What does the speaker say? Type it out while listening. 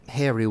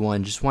Hey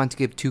everyone, just wanted to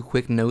give two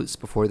quick notes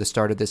before the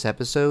start of this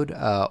episode.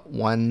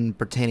 One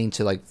pertaining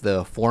to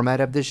the format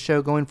of this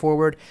show going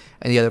forward,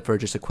 and the other for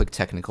just a quick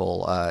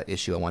technical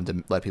issue I wanted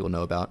to let people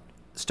know about.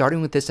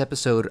 Starting with this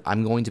episode,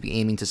 I'm going to be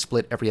aiming to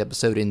split every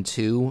episode in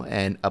two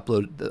and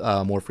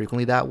upload more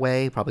frequently that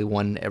way, probably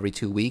one every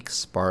 2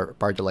 weeks, bar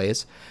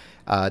delays.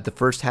 The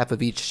first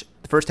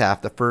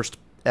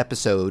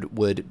episode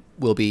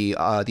will be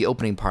the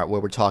opening part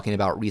where we're talking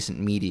about recent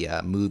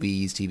media,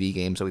 movies, TV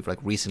games that we've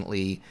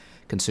recently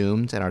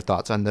consumed and our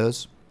thoughts on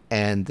those.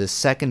 And the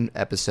second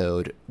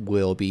episode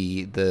will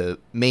be the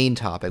main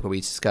topic where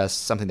we discuss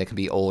something that can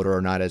be older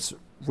or not as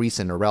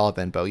recent or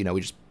relevant, but we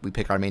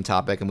pick our main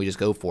topic and we just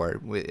go for it,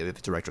 if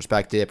it's a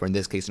retrospective or in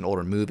this case an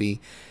older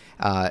movie.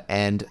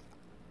 And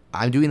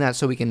I'm doing that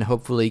so we can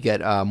hopefully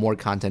get more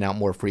content out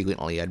more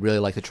frequently. I'd really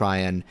like to try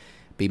and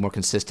be more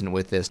consistent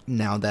with this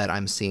now that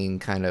I'm seeing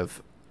kind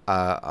of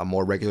a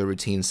more regular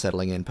routine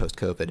settling in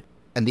post-COVID.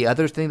 And the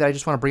other thing that I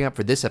just want to bring up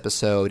for this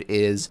episode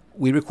is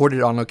we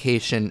recorded on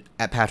location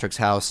at Patrick's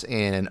house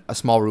in a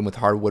small room with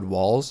hardwood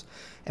walls.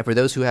 And for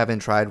those who haven't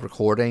tried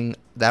recording,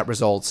 that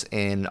results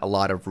in a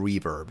lot of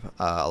reverb,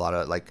 a lot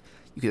of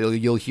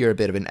you'll hear a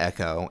bit of an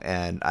echo,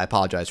 and I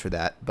apologize for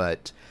that,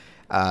 but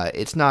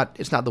it's not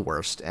the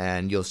worst,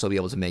 and you'll still be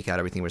able to make out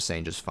everything we're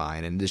saying just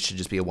fine. And this should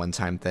just be a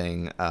one-time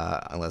thing,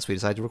 unless we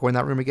decide to record in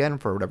that room again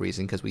for whatever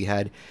reason, because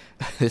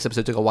this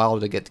episode took a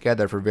while to get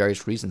together for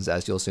various reasons,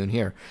 as you'll soon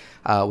hear.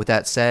 With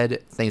that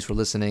said, thanks for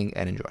listening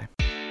and enjoy.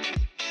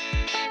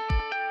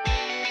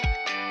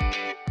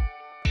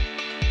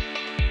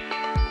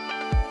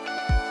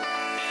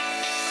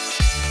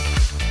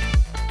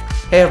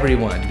 Hey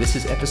everyone, this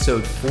is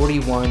episode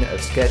 41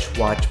 of Sketch,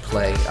 Watch,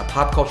 Play, a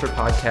pop culture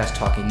podcast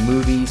talking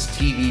movies,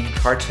 TV,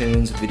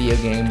 cartoons, video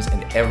games,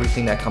 and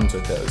everything that comes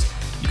with those.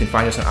 You can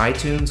find us on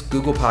iTunes,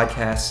 Google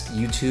Podcasts,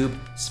 YouTube,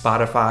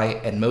 Spotify,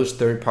 and most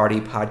third-party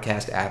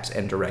podcast apps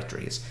and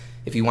directories.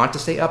 If you want to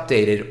stay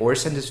updated or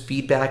send us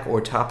feedback or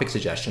topic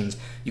suggestions,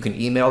 you can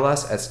email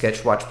us at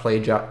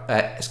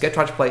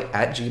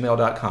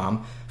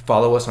sketchwatchplay@gmail.com,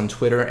 follow us on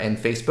Twitter and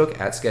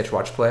Facebook at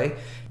sketchwatchplay,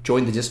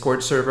 join the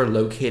Discord server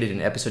located in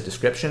episode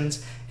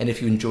descriptions, and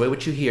if you enjoy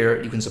what you hear,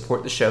 you can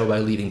support the show by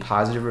leaving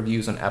positive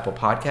reviews on Apple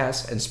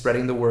Podcasts and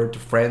spreading the word to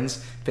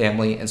friends,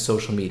 family, and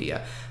social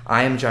media.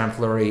 I am John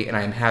Fleury, and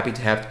I am happy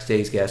to have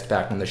today's guest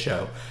back on the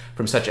show.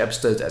 From such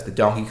episodes as the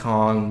Donkey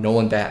Kong,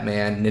 Nolan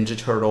Batman, Ninja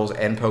Turtles,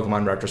 and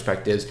Pokemon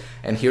retrospectives,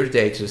 and here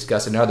today to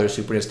discuss another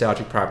super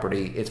nostalgic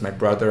property, it's my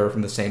brother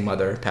from the same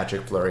mother,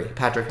 Patrick Fleury.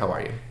 Patrick, how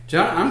are you?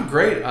 John, I'm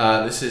great.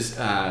 This is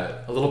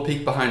a little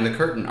peek behind the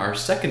curtain, our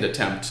second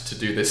attempt to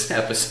do this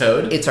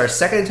episode. It's our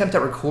second attempt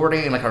at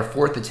recording and our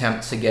fourth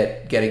attempt to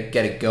get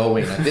it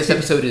going. This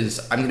episode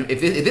is,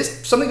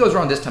 if something goes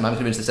wrong this time, I'm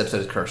convinced this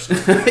episode is cursed.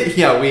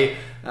 Yeah,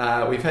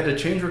 we've had to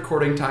change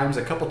recording times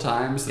a couple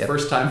times. The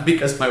first time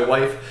because my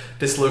wife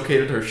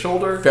dislocated her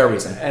shoulder. Fair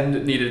reason.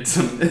 And needed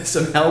some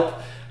help.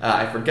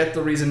 I forget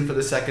the reason for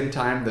the second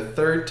time. The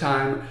third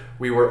time,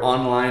 we were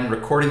online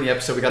recording the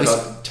episode. We got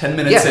about 10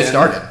 minutes in. Yeah, we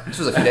started. This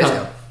was a few days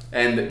ago.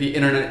 And the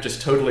internet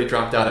just totally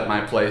dropped out at my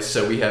place.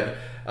 So we have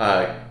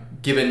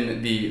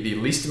given the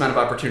least amount of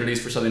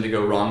opportunities for something to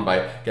go wrong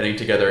by getting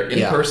together in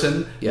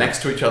person,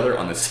 next to each other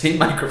on the same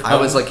microphone. I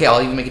was like, hey,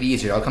 I'll even make it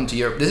easier. I'll come to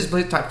your... This is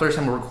the first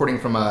time we're recording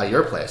from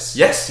your place.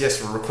 Yes,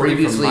 we're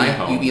recording from my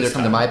home. Previously, you either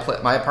come to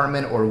my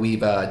apartment or we've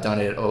done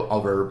it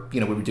over,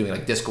 we were doing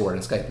Discord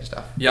and Skype and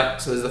stuff.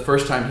 Yep, so this is the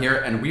first time here,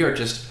 and we are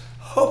just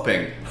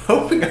hoping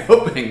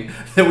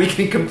that we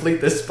can complete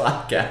this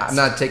podcast. I'm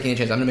not taking any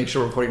chance. I'm going to make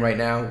sure we're recording right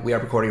now. We are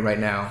recording right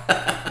now.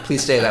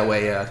 Please stay that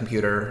way,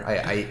 computer.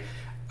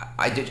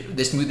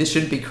 This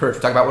shouldn't be cursed.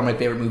 We're talking about one of my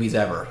favorite movies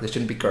ever. This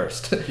shouldn't be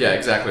cursed. Yeah,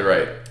 exactly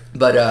right.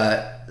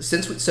 But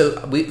since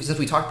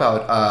we talked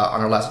about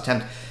on our last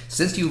attempt,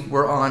 since you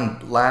were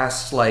on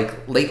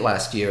late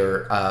last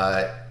year,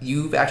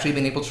 you've actually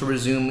been able to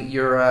resume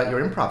your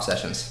improv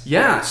sessions.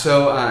 Yeah.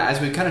 So as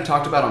we kind of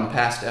talked about on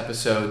past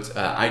episodes,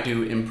 I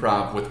do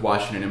improv with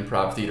Washington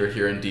Improv Theater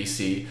here in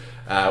DC,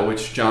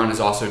 which John has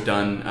also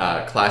done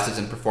classes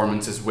and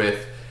performances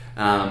with.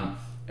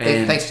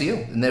 Thanks to you.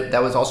 And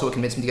that was also what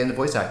convinced me to get into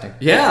voice acting.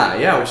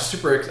 Yeah, which is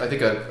super, I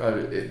think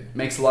it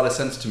makes a lot of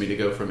sense to me to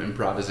go from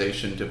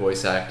improvisation to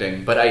voice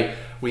acting. But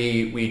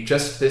we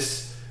just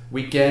this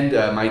weekend,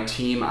 my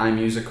team,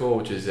 iMusical,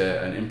 which is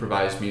an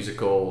improvised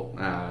musical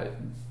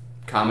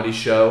comedy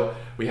show,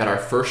 we had our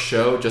first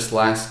show just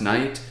last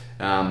night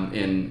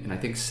in I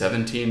think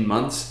 17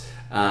 months.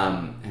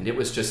 And it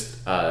was just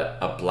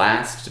a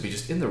blast to be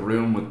just in the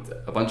room with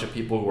a bunch of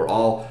people who were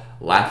all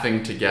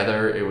laughing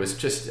together. It was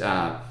just...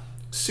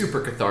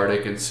 super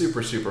cathartic and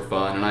super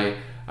fun, and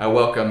I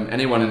welcome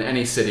anyone in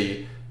any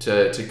city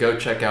to go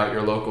check out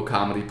your local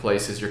comedy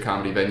places, your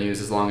comedy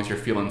venues, as long as you're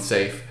feeling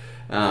safe,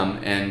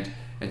 and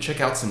check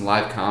out some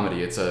live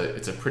comedy. It's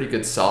a pretty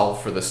good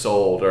salve for the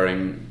soul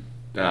during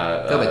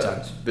COVID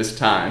times. This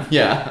time.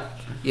 Yeah.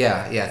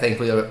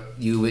 Thankfully,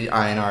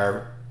 I and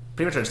our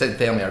pretty much our extended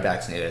family are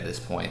vaccinated at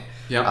this point.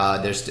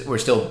 Yeah.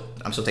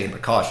 I'm still taking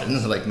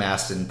precautions, like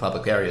masks in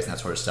public areas and that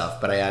sort of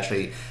stuff. But I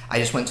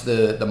just went to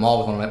the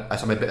mall with I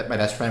saw my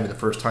best friend for the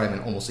first time in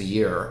almost a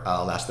year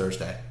last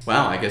Thursday.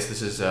 Wow, I guess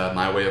this is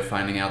my way of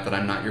finding out that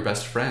I'm not your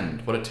best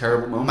friend. What a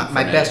terrible moment.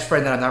 My best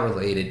friend that I'm not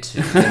related to.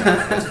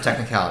 It's a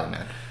technicality,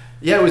 man.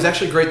 Yeah, it was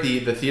actually great.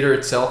 The theater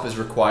itself is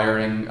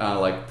requiring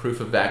like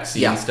proof of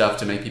vaccine stuff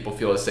to make people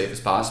feel as safe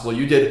as possible.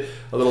 You did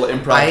a little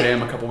improv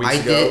jam a couple weeks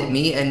ago. I did.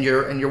 Me and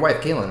your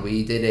wife, Kaylin,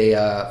 we did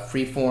a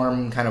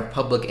free-form kind of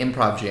public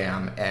improv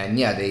jam, and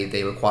yeah,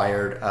 they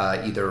required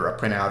either a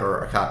printout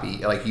or a copy,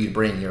 like you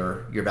bring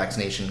your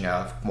vaccination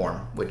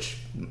form, which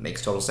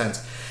makes total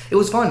sense. It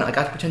was fun. I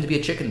got to pretend to be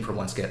a chicken for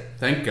one skit.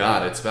 Thank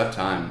God, it's about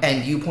time.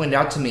 And you pointed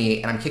out to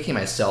me, and I'm kicking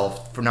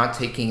myself for not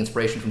taking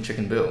inspiration from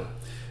Chicken Boo.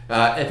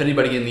 If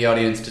anybody in the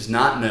audience does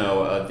not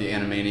know of the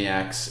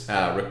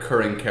Animaniacs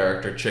recurring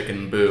character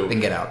Chicken Boo, then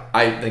get out.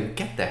 Then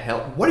get the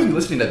hell. What are you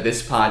listening to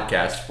this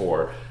podcast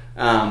for?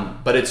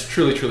 But it's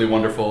truly, truly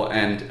wonderful.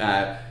 And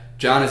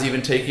John is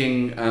even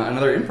taking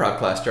another improv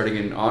class starting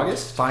in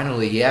August.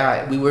 Finally,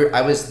 yeah.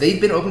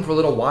 They've been open for a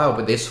little while,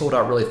 but they sold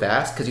out really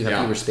fast because you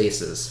have fewer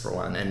spaces for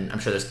one, and I'm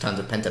sure there's tons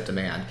of pent up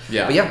demand.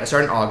 Yeah. But yeah, I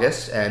started in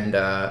August, and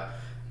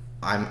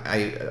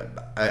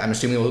I'm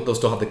assuming they'll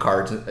still have the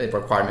cards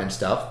requirement and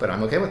stuff, but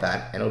I'm okay with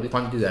that, and it'll be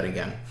fun to do that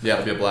again. Yeah,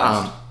 it'll be a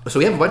blast. So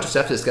we have a bunch of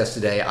stuff to discuss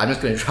today. I'm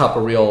just going to drop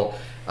a real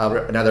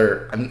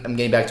I'm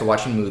getting back to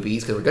watching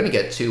movies because we're going to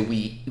get to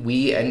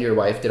we and your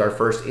wife did our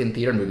first in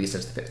theater movie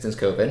since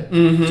COVID, so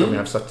we're going to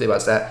have stuff to say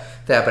about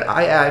that. But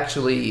I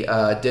actually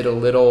did a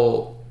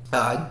little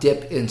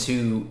dip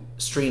into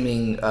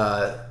streaming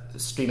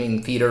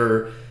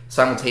theater,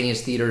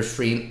 simultaneous theater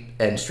stream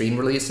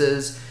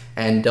releases.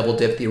 And double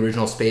dipped the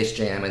original Space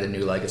Jam and the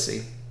new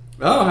Legacy.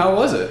 Oh, how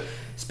was it?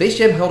 Space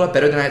Jam held up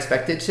better than I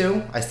expected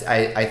to.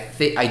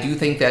 I do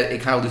think that it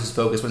kind of loses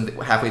focus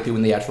halfway through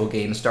when the actual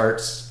game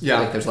starts.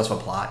 Yeah, like there's less of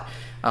a plot.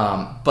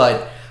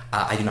 But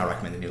I do not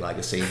recommend the new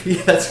Legacy.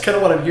 Yeah, that's kind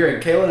of what I'm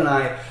hearing. Kaylin and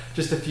I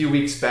just a few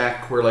weeks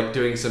back were like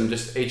doing some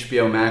just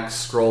HBO Max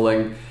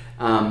scrolling,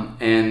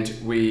 and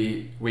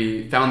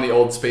we found the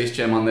old Space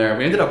Jam on there.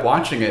 We ended up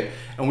watching it,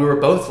 and we were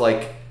both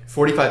like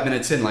 45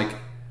 minutes in, like,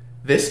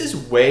 this is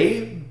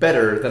way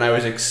better than I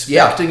was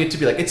expecting it to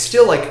be. Like, it's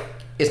still like...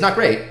 It's not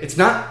great. It's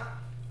not...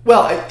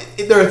 Well,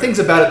 there are things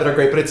about it that are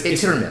great, but it's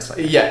hit or miss.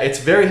 Yeah, it's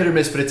very hit or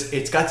miss, but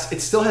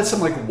it still has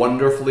some, like,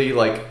 wonderfully,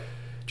 like,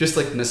 just,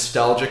 like,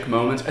 nostalgic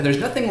moments. And there's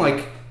nothing,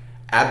 like,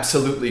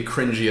 absolutely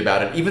cringy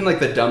about it. Even,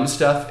 like, the dumb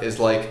stuff is,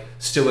 like,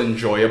 still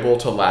enjoyable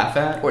to laugh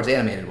at. Or it's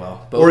animated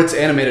well. Or it's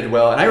animated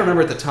well. And I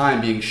remember at the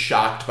time being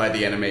shocked by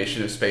the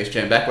animation of Space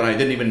Jam, back when I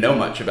didn't even know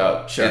much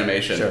about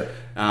animation. Sure.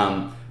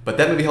 But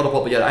that movie held up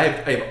well. But yet I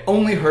have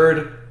only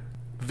heard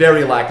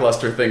very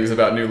lackluster things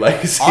about New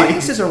Legacy.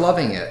 Audiences are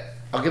loving it.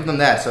 I'll give them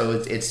that. So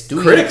it's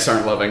doing. Critics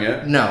aren't loving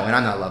it. No, and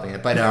I'm not loving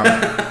it. But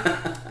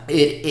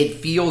it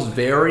feels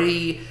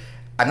very.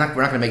 We're not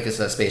going to make this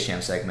a Space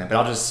Jam segment, but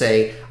I'll just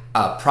say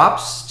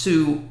props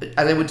to,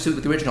 as I would to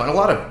with the original, and a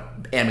lot of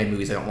anime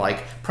movies I don't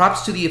like.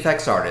 Props to the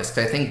effects artists.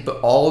 I think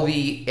all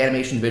the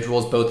animation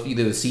visuals, both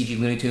either the CG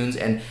Looney Tunes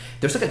and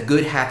there's like a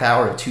good half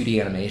hour of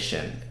 2D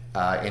animation.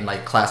 In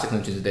like classic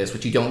Looney Tunes of this,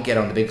 which you don't get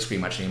on the big screen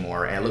much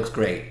anymore, and it looks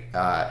great.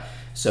 And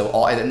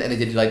they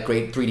did like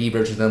great 3D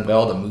versions of them.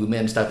 Well, the movement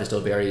and stuff is still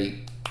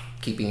very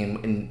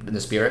keeping in the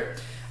spirit.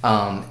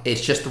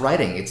 It's just the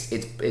writing.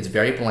 It's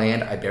very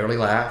bland. I barely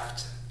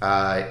laughed.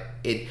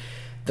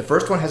 The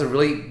first one has a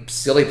really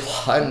silly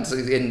plot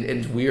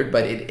and weird,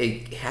 but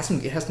it has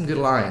some good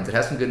lines. It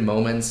has some good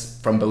moments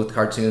from both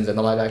cartoons and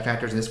the live action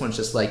actors. And this one's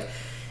just like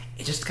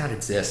it just kind of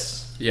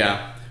exists.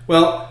 Yeah.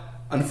 Well.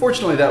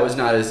 Unfortunately, that was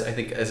not as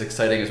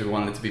exciting as we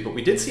wanted it to be, but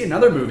we did see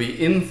another movie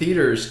in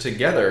theaters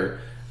together.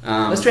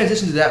 Let's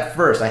transition to that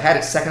first. I had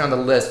it second on the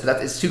list,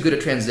 but it's too good a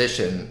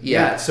transition.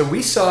 Yeah, so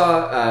we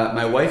saw,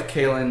 my wife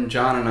Kaylin,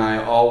 John, and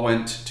I all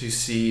went to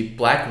see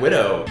Black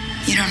Widow.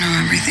 You don't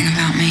know everything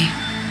about me.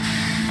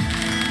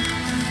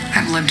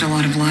 I've lived a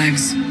lot of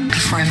lives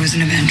before I was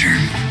an Avenger,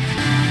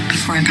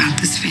 before I got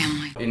this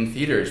family. In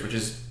theaters, which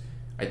is...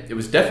 It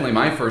was definitely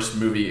my first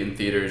movie in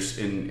theaters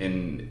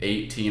in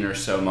 18 or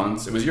so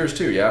months. It was yours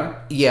too, yeah?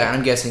 Yeah,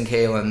 I'm guessing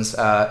Kaylin's.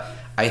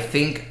 I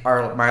think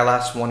my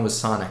last one was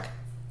Sonic.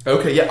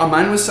 Okay, yeah,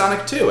 mine was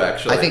Sonic too,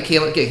 actually. I think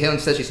Kaylin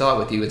said she saw it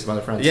with you and some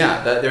other friends.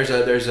 Yeah,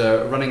 there's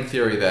a running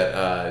theory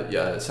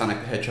that Sonic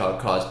the Hedgehog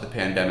caused the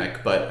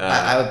pandemic, but...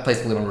 I would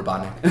place the limit on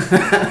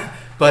Robotnik.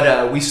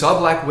 But we saw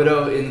Black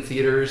Widow in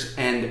theaters,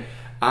 and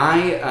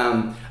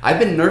I've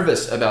been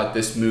nervous about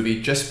this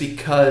movie just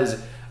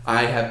because...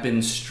 I have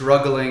been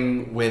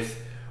struggling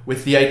with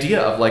the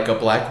idea of like a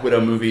Black Widow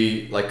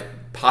movie like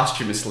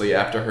posthumously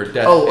after her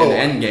death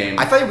in Endgame.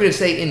 I thought you were going to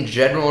say in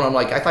general, and I'm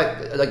like, I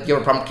thought like you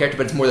have a problem with the character,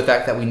 but it's more the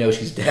fact that we know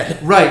she's dead.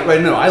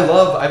 Right. No, I've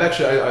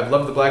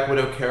loved the Black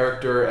Widow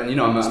character, and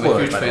I'm a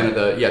huge fan of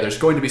the. Yeah, there's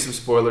going to be some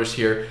spoilers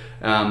here,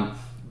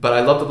 but I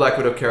love the Black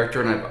Widow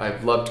character, and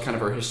I've loved kind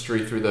of her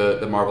history through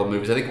the Marvel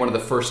movies. I think one of the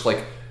first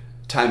like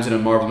times in a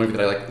Marvel movie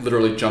that I like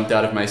literally jumped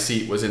out of my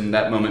seat was in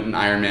that moment in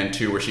Iron Man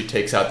 2 where she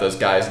takes out those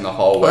guys in the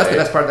hallway. Well, that's the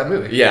best part of that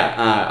movie. Yeah,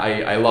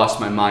 I lost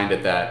my mind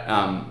at that.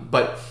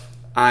 But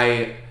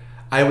I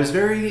was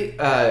very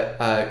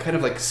kind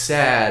of like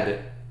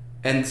sad,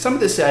 and some of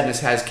the sadness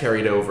has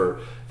carried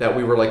over, that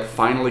we were like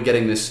finally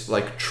getting this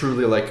like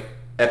truly like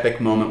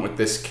epic moment with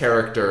this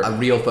character. A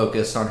real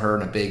focus on her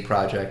in a big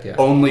project, yeah.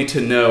 Only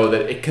to know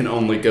that it can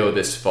only go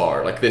this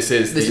far. Like this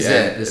is the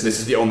end. This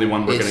is the only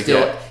one we're going to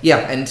get. Yeah,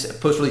 and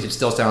post-release it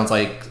still sounds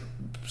like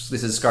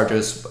this is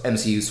ScarJo's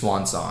MCU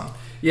swan song.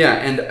 Yeah,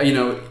 and you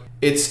know,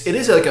 it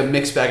is like a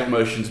mixed bag of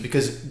emotions,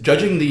 because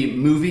judging the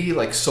movie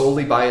like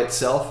solely by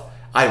itself,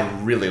 I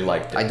really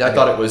liked it. I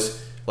thought it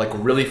was like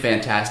really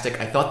fantastic.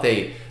 I thought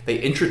they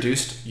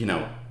introduced, you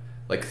know,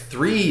 like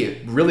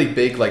 3 really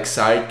big like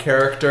side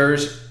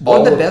characters.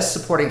 One of the best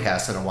supporting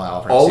casts in a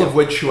while. All of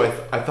which who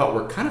I thought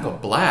were kind of a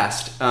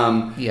blast.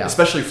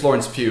 Especially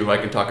Florence Pugh, who I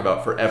can talk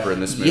about forever in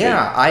this movie.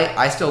 Yeah,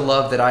 I still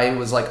love that. I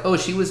was like, oh,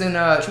 she was in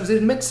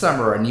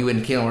Midsommar, and you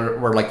and Keelan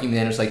were like, you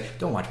was like,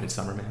 don't watch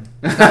Midsommar, man.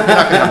 You're not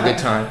gonna have a good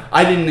time.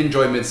 I didn't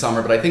enjoy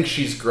Midsommar, but I think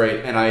she's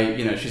great,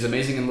 and she's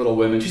amazing in Little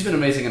Women. She's been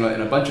amazing in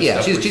a bunch of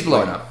stuff. Yeah, she's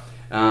blowing up.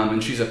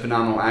 And she's a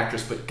phenomenal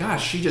actress. But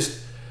gosh, she just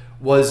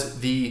was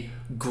the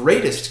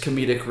greatest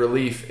comedic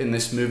relief in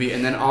this movie,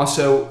 and then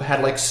also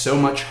had like so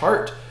much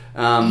heart.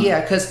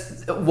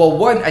 Because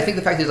I think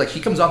the fact is like she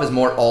comes off as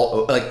more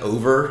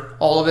over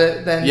all of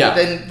it than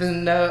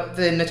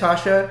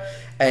Natasha,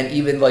 and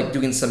even like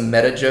doing some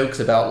meta jokes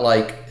about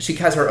like she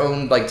has her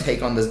own like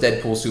take on this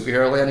Deadpool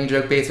superhero landing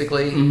joke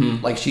basically.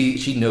 Mm-hmm. Like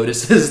she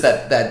notices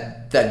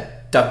that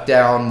duck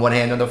down, one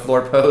hand on the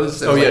floor pose.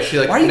 She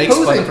like why are you makes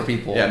posing for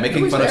people? Yeah,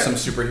 making fun of some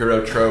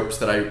superhero tropes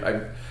that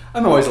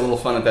I'm always a little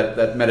fun at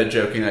that meta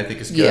joking. I think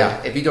is good. Yeah,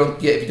 if you don't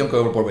go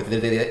overboard with it,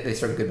 they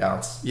strike a good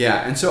balance.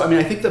 Yeah, and so I mean,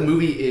 I think the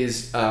movie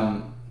is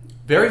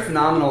very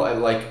phenomenal at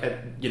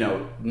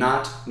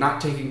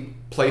not taking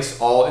place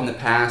all in the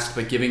past,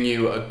 but giving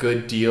you a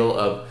good deal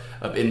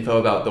of info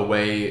about the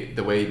way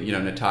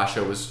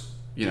Natasha was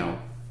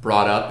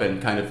brought up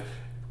and kind of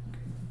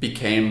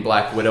became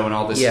Black Widow and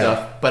all this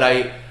stuff.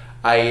 But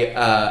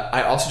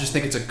I also just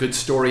think it's a good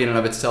story in and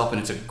of itself, and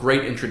it's a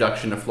great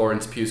introduction to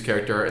Florence Pugh's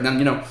character. And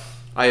then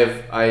I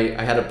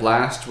had a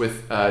blast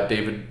with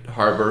David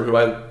Harbour, who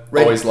I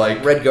always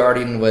liked. Red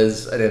Guardian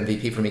was an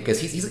MVP for me because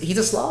he's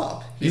a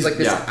slob. He's like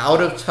this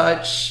out of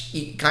touch,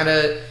 kind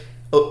of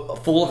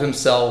full of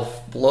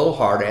himself,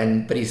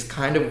 blowhard, but he's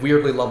kind of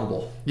weirdly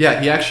lovable. Yeah,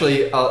 he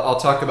actually. I'll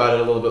talk about it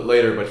a little bit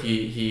later, but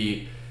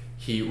he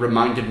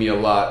reminded me a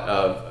lot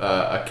of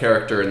a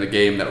character in the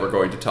game that we're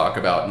going to talk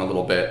about in a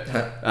little bit.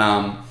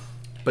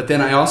 But then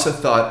I also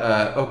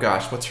thought, oh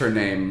gosh, what's her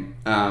name?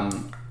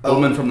 The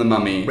woman from The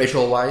Mummy.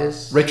 Rachel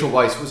Weisz? Rachel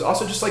Weisz was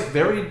also just like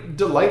very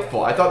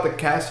delightful. I thought the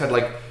cast had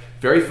like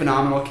very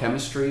phenomenal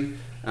chemistry,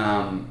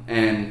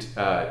 and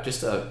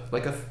just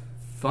a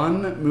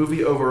fun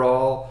movie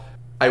overall.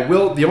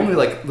 The only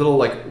like little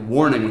like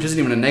warning, which isn't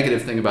even a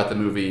negative thing about the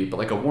movie, but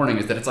like a warning,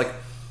 is that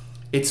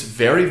it's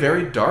very,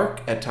 very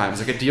dark at times.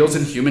 Like it deals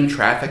in human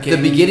trafficking.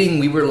 The beginning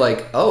we were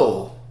like,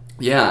 oh.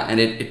 Yeah, and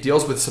it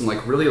deals with some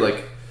like really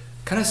like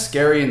kind of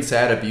scary and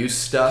sad abuse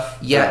stuff.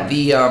 Yeah,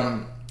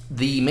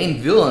 the main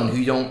villain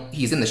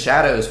he's in the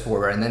shadows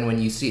for her, and then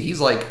when you see it, he's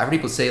like, I've heard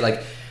people say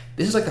like,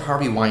 this is like the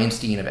Harvey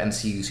Weinstein of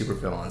MCU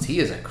supervillains. He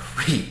is a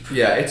creep.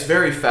 Yeah, it's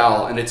very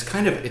foul, and it's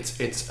kind of it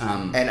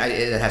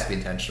has to be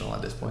intentional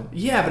at this point.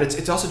 Yeah, but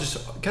it's also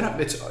just kind of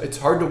it's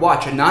hard to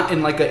watch, and not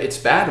in like it's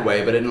bad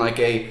way, but in like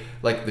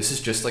this is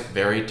just like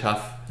very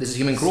tough. This is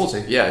human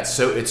cruelty. Yeah,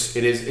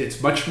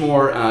 it's much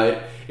more.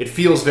 It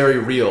feels very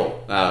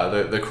real,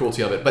 the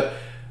cruelty of it, but.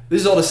 This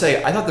is all to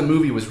say, I thought the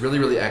movie was really,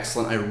 really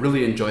excellent. I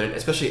really enjoyed it,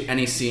 especially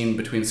any scene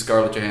between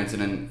Scarlett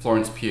Johansson and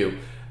Florence Pugh.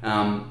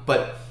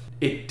 But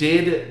it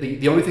did.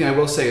 The only thing I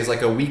will say is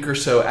like a week or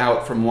so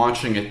out from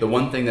watching it, the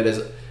one thing that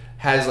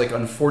has like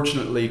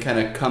unfortunately kind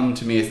of come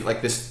to me is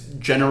like this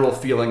general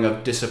feeling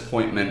of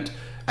disappointment.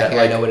 That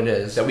I know what it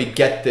is. That we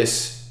get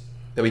this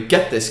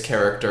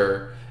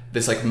character,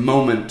 this like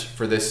moment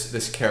for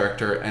this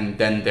character, and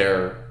then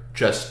they're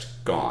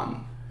just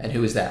gone. And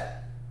who is that?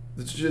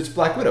 It's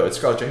Black Widow. It's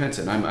Scarlett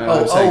Johansson. I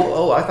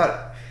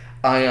thought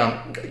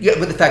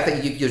but the fact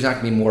that there's not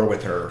going to be more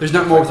with her. There's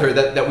not more with her.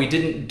 That we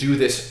didn't do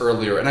this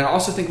earlier, and I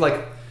also think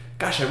like,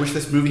 gosh, I wish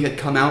this movie had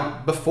come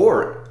out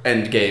before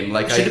Endgame.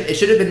 Like it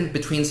should have been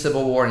between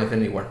Civil War and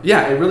Infinity War.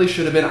 Yeah, it really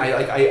should have been.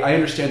 I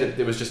understand that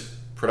it was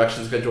just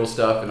production schedule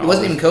stuff, and it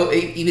wasn't even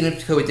COVID. Even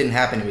if COVID didn't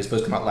happen, it was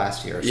supposed to come out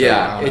last year. So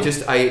yeah,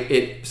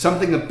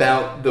 something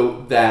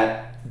about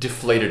that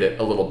deflated it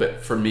a little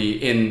bit for me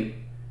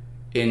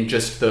in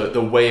just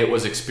the way it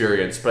was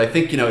experienced. But I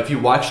think, if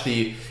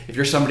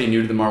you're somebody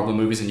new to the Marvel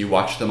movies and you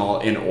watch them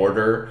all in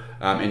order,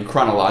 in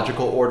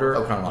chronological order,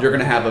 you're going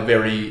to have a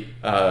very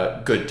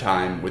good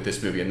time with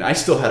this movie. And I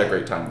still had a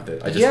great time with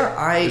it. It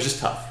was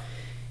just tough.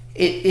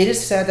 It is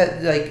sad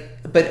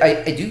that, but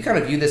I do kind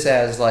of view this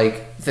as,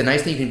 the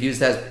nice thing you can view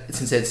this as,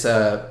 since it's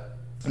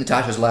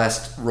Natasha's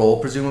last role,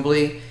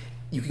 presumably,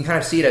 you can kind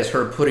of see it as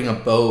her putting a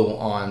bow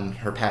on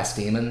her past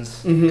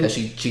demons, because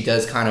she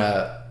does kind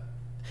of.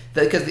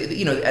 Because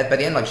by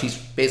the end, like, she's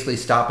basically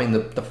stopping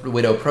the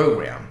Widow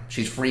program.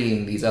 She's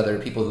freeing these other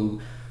people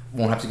who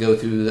won't have to go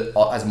through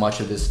as much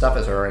of this stuff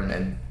as her, and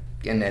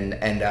her and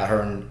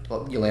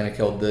Yelena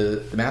killed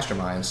the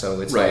mastermind.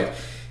 So it's right. like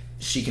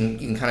you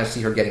can kind of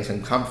see her getting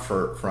some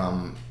comfort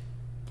from,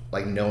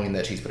 like, knowing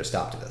that she's put a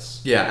stop to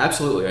this. Yeah,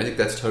 absolutely. I think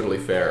that's totally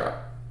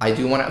fair. I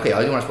do want to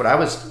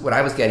what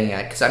I was getting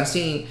at, because I'm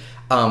seeing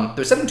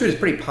there's something to it that's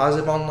pretty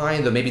positive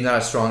online, though maybe not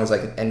as strong as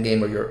like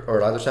Endgame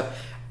or other stuff.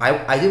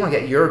 I did want to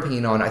get your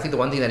opinion on. I think the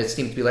one thing that it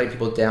seems to be letting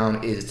people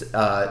down is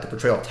the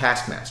portrayal of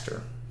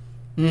Taskmaster,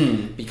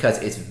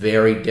 because it's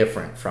very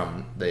different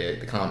from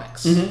the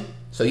comics.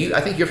 So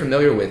I think you're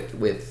familiar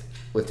with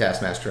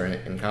Taskmaster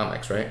in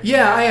comics, right?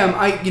 Yeah, I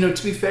am.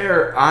 To be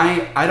fair,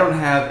 I don't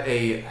have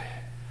a.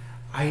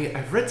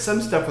 I've read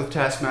some stuff with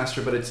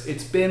Taskmaster, but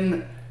it's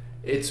been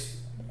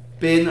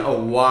a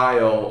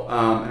while,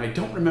 and I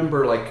don't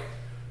remember like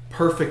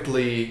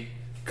perfectly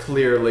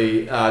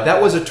clearly.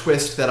 That was a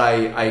twist that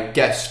I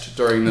guessed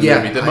during the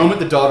movie. The moment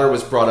the daughter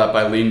was brought up,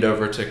 I leaned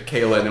over to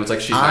Kayla and it was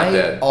like, she's not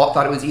dead. I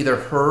thought it was either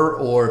her,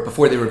 or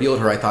before they revealed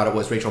her, I thought it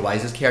was Rachel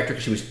Weisz's character,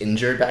 because she was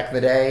injured back in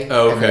the day.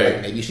 Oh, okay. And they're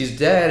like, maybe she's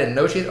dead, and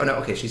she's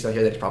not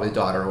here. That's probably the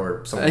daughter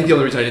or something. I think the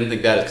only reason I didn't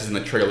think that is because in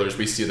the trailers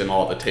we see them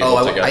all at the table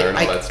together and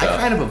all that stuff. I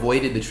kind of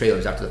avoided the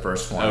trailers after the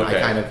first one.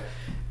 Okay.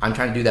 I'm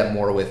trying to do that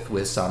more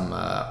with some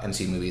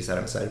MCU movies that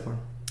I'm excited for.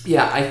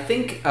 Yeah, I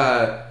think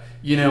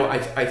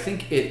I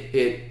think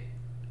it.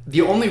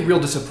 The only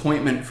real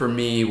disappointment for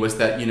me was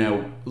that,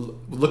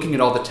 looking at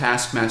all the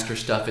Taskmaster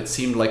stuff, it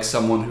seemed like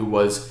someone who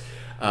was,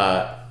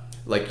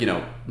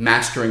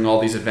 mastering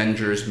all these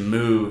Avengers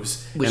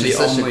moves. Which is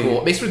such a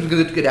cool. Makes for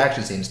good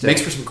action scenes, too.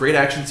 Makes for some great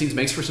action scenes,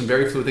 makes for some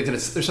very fluid things, and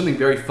there's something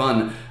very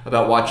fun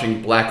about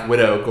watching Black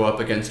Widow go up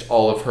against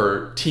all of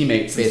her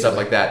teammates and stuff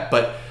like that.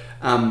 But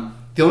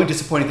the only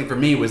disappointing thing for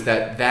me was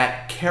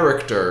that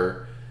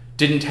character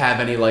didn't have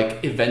any,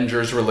 like,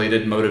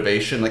 Avengers-related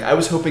motivation. Like, I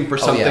was hoping for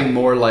something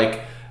more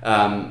like...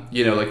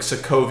 like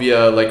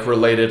Sokovia, like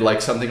related,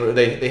 like something where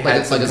they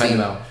had some kind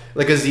of,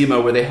 like a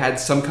Zemo, where they had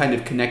some kind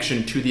of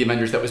connection to the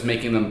Avengers that was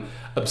making them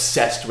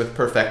obsessed with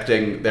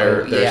perfecting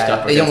their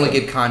stuff. They don't really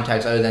give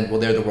context other than, well,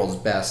 they're the world's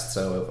best,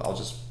 so I'll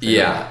just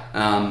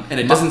and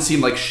it doesn't seem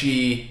like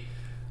she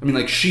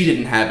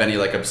didn't have any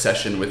like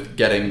obsession with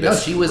getting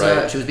this. No, she was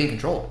right. She was being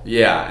controlled.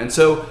 Yeah, and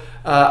so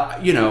I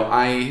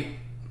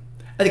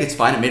think it's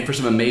fine. It made for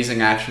some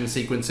amazing action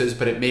sequences,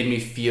 but it made me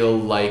feel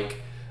like.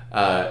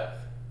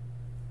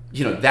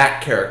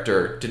 That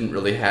character didn't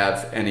really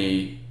have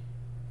any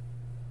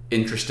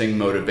interesting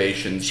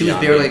motivations. She was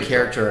barely a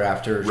character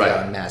after she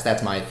got unmasked.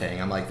 That's my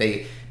thing. I'm like,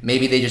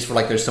 maybe they just were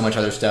like, there's so much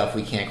other stuff,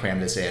 we can't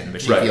cram this in.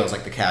 But she feels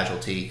like the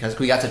casualty, because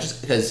we got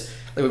because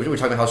we were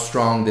talking about how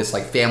strong this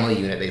like family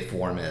unit they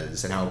form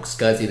is, and how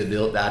scuzzy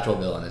the actual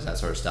villain is, that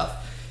sort of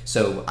stuff.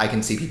 So I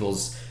can see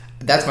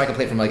that's my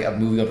complaint from like a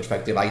movie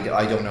perspective.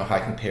 I don't know how I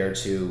compare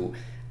to.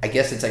 I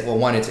guess it's like, well,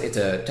 one, it's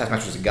a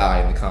Taskmaster's a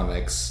guy in the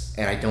comics,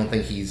 and I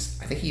think he's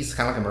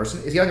kind of like a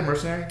mercenary. Is he like a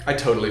mercenary? I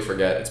totally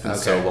forget. It's been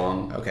so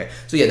long. Okay,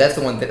 so yeah, that's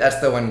the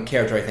one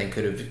character I think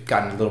could have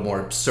gotten a little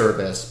more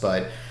service,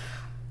 but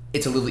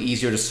it's a little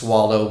easier to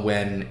swallow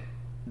when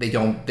they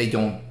don't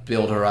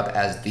build her up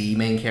as the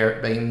main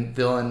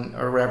villain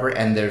or whatever,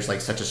 and there's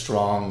like such a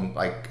strong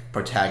like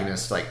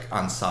protagonist like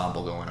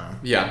ensemble going on.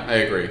 Yeah, I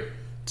agree.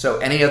 So,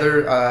 any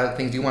other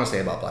things you want to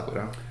say about Black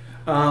Widow?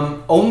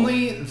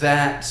 Only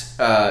that,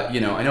 I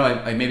know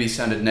I maybe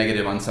sounded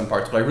negative on some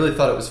parts, but I really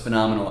thought it was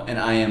phenomenal, and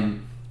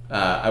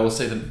I will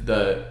say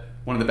the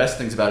one of the best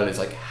things about it is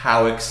like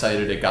how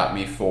excited it got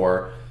me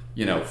for,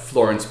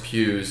 Florence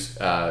Pugh's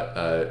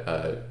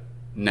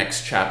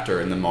next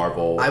chapter in the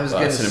Marvel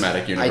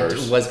cinematic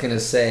universe. I was going to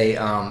say,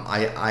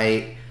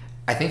 I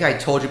think I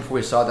told you before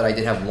we saw that I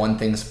did have one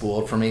thing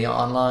spoiled for me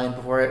online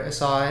before I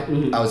saw it.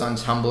 Mm-hmm. I was on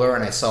Tumblr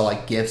and I saw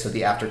like GIFs of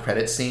the after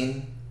credits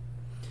scene.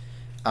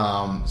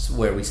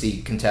 Where we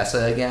see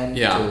Contessa again,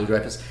 Julie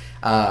Dreyfus.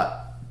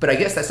 But I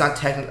guess that's not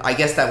technically. I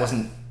guess that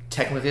wasn't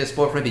technically a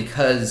spoiler for me,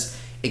 because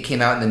it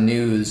came out in the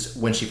news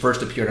when she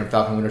first appeared in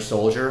Falcon Winter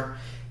Soldier.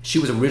 She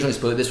was originally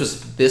supposed. This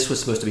was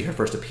supposed to be her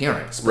first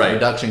appearance. But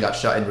production got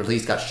shut and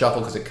release got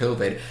shuffled because of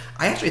COVID.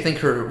 I actually think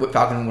her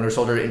Falcon Winter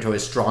Soldier intro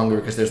is stronger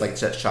because there's like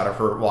that shot of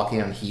her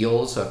walking on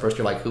heels. So at first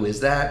you're like, who is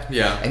that?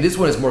 Yeah. And this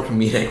one is more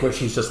comedic, where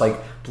she's just like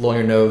blowing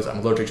her nose. I'm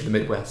allergic to the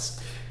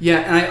Midwest.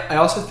 Yeah, and I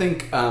also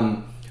think.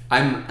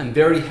 I'm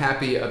very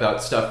happy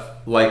about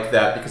stuff like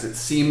that, because it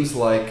seems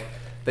like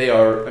they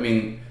are. I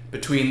mean,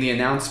 between the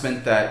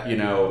announcement that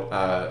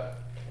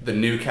the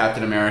new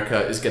Captain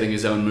America is getting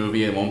his own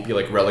movie and won't be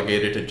like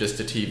relegated to just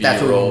a TV role.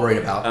 That's what we're worried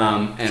about.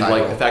 And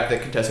like the fact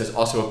that Contessa is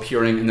also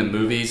appearing in the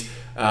movies,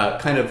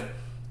 kind of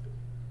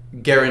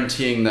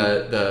guaranteeing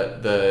that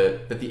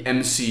the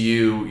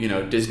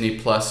MCU, Disney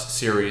Plus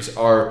series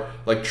are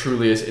like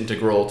truly as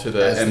integral to the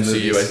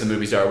MCU as the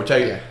movies are, which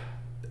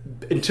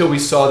until we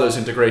saw those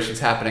integrations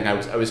happening, I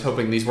was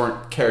hoping these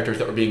weren't characters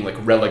that were being like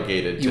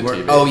relegated to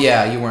TV. Oh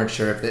yeah, you weren't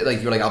sure if you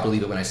were like, I'll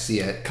believe it when I see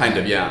it. Kind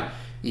of, yeah.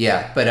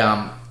 Yeah, but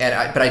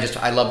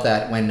I love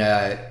that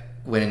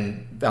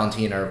when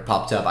Valentina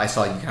popped up, I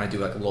saw you kind of do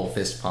like a little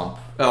fist pump.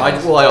 Oh,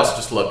 I also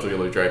just love Julia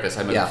Louis-Dreyfus.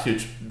 I'm a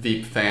huge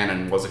Veep fan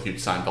and was a huge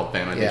Seinfeld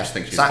fan. I just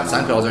think she's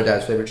phenomenal. Seinfeld's our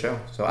dad's favorite show,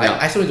 so yeah.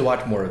 I still need to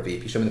watch more of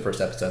Veep. You showed me the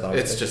first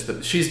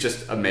episode. She's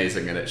just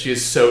amazing in it. She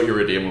is so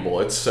irredeemable.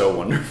 It's so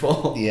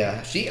wonderful.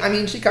 Yeah, she kind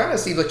of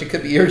seems like she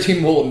could be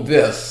irredeemable in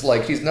this.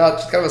 Like she's kind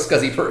of a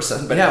scuzzy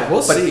person, but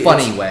we'll see.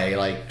 Funny way.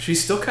 Like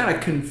she's still kind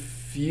of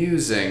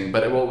confusing,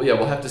 but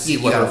we'll have to see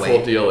what her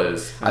full deal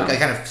is. I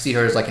kind of see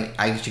her as like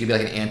she could be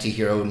like an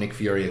anti-hero Nick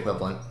Fury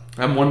equivalent.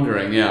 I'm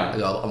wondering, yeah,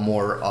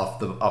 more off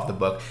the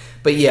book,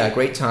 but yeah,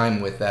 great time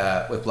with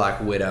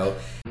Black Widow.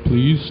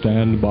 Please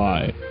stand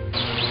by.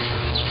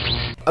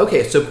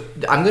 Okay, so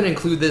I'm going to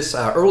include this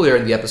earlier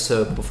in the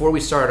episode before we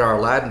started our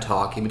Aladdin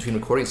talk in between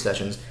recording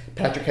sessions.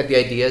 Patrick had the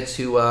idea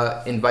to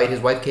invite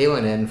his wife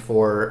Kaylin in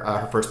for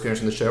her first appearance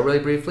on the show really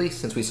briefly,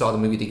 since we saw the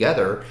movie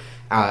together,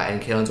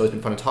 and Kaylin's always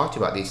been fun to talk to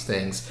about these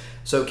things.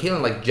 So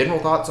Kaylin, like general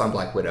thoughts on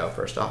Black Widow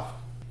first off?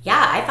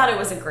 Yeah, I thought it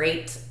was a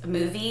great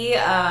movie.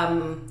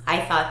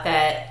 I thought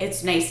that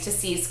it's nice to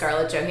see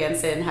Scarlett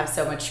Johansson have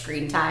so much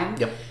screen time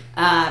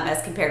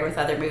as compared with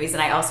other movies.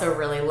 And I also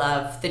really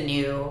love the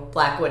new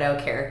Black Widow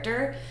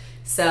character.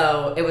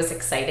 So it was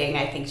exciting,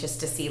 I think,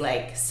 just to see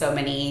like so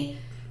many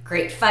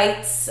great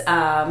fights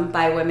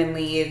by women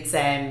leads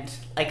and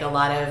like a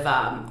lot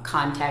of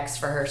context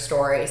for her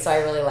story. So I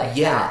really liked that.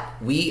 Yeah,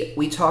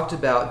 we talked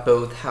about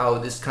both how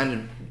this kind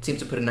of seems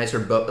to put a nicer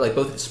bow, like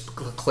both it's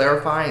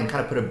clarifying and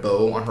kind of put a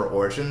bow on her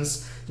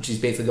origins. And she's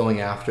basically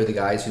going after the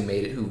guys who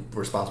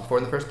were responsible for it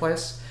in the first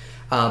place.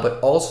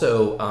 But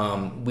also,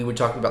 we were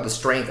talking about the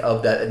strength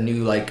of that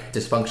new like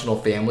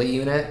dysfunctional family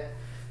unit.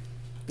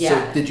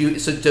 Yeah. So did you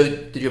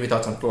have any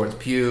thoughts on Florence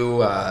Pugh,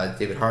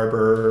 David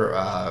Harbour,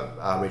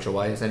 Rachel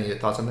Weisz? Any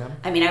thoughts on them?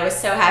 I mean, I was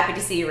so happy to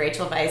see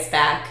Rachel Weisz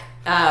back.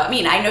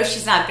 I know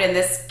she's not been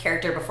this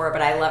character before,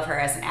 but I love her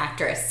as an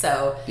actress.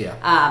 So yeah.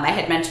 I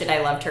had mentioned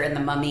I loved her in The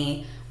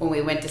Mummy when we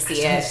went to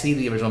see it. I didn't see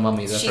the original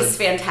Mummy. She's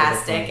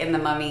fantastic in the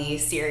Mummy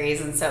series,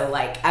 and so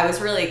like I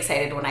was really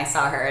excited when I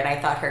saw her, and I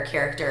thought her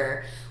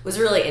character was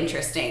really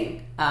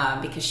interesting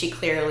because she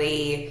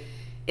clearly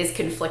is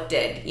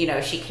conflicted. You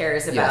know, she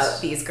cares about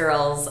these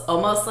girls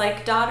almost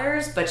like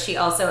daughters, but she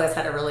also has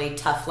had a really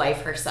tough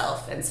life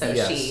herself, and so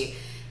she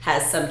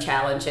has some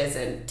challenges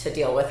to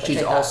deal with.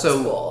 She's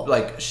also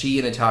like she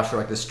and Natasha are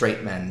like the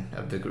straight men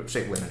of the group,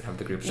 straight women of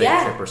the group, straight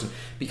person,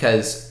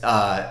 because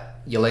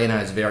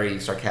Yelena is very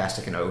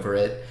sarcastic and over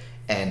it,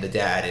 and the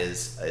dad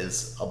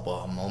is a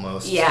bum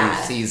almost.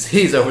 Yeah,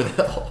 he's over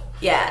the hill.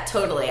 Yeah,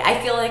 totally.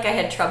 I feel like I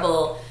had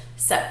trouble.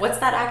 What's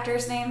that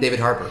actor's name?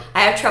 David Harbour.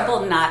 I have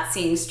trouble not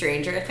seeing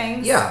Stranger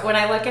Things when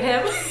I look at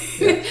him.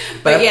 Yeah.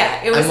 But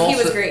he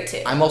was great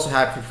too. I'm also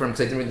happy for him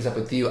because I didn't bring this up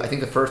with you. I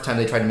think the first time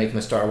they tried to make him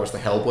a star was the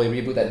Hellboy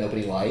reboot that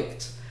nobody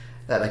liked,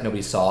 that like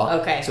nobody saw.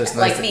 Okay, so it's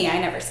nice me, I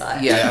never saw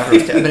it. Yeah, I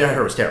heard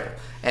it was terrible,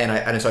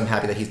 and so I'm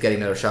happy that he's getting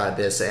another shot at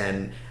this.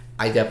 And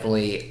I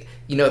definitely,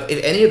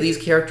 if any of these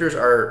characters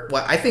are,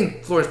 well, I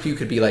think Florence Pugh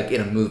could be like in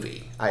a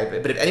movie.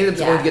 But if any of them's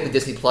going to get the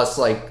Disney Plus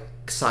like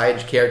side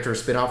character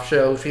spin-off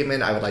show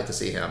treatment, I would like to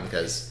see him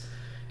because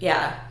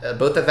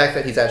both the fact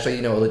that he's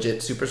actually a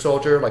legit super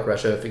soldier, like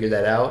Russia figured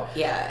that out,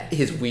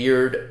 his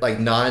weird like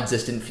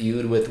non-existent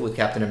feud with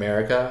Captain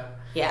America,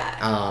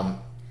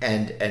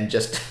 and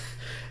just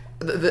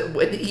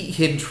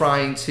him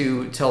trying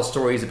to tell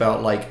stories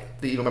about like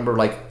you remember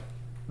like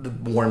the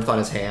warmth on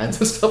his hands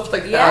and stuff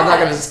like that. I'm not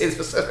going to say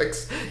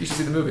specifics, you should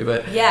see the movie,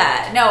 but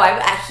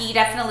he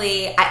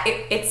definitely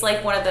it's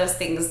like one of those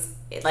things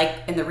like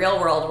in the real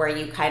world where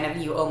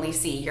you only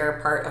see your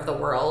part of the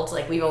world.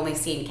 Like we've only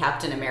seen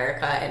Captain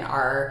America and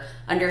our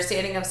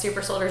understanding of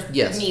super soldiers.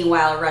 Yes.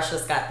 Meanwhile,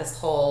 Russia's got this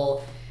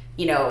whole,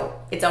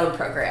 its own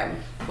program,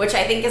 which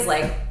I think is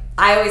like,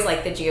 I always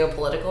like the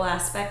geopolitical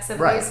aspects of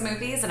these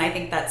movies. And I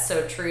think that's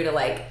so true to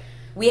like,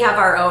 we have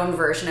our own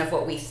version of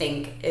what we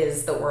think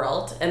is the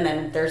world, and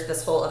then there's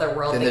this whole other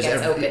world that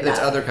gets opened up. There's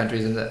other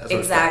countries in that.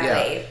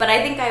 Exactly. But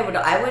I think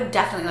I would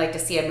definitely like to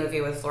see a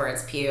movie with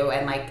Florence Pugh,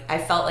 and like I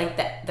felt like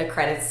the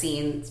credits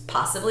scenes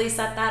possibly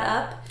set that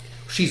up.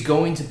 She's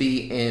going to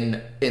be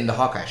in the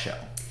Hawkeye show.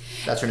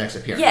 That's her next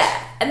appearance.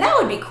 Yeah, and that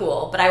would be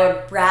cool, but I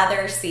would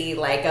rather see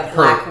like a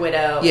Black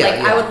Widow.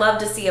 I would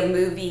love to see a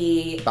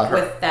movie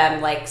with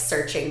them like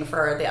searching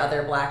for the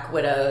other Black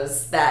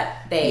Widows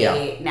that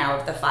they now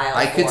have the file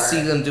I could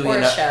see them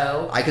doing a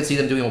show. I could see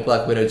them doing a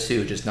Black Widow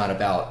too, just not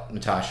about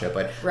Natasha.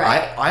 But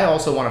I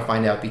also want to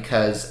find out,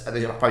 because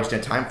they probably just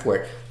didn't have time for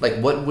it. Like,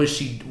 what was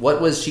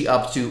she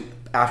up to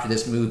after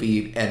this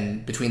movie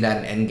and between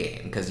that and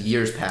Endgame? Because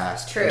years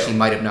passed. True. And she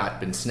might have not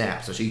been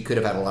snapped, so she could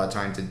have had a lot of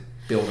time to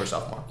build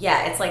herself more.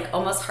 Yeah, it's like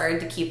almost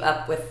hard to keep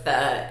up with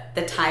the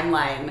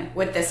timeline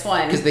with this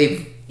one because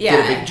they did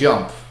a big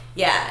jump.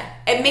 Yeah,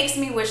 it makes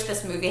me wish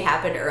this movie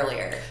happened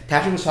earlier.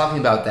 Patrick was talking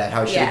about that,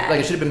 how it should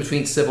have been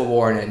between Civil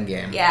War and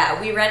Endgame.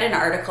 Yeah, we read an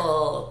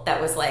article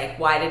that was like,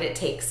 why did it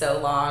take so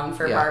long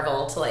for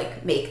Marvel to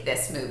like make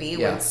this movie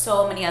when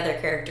so many other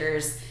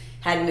characters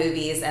had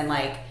movies, and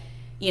like,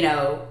 you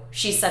know,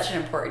 she's such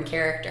an important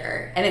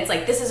character, and it's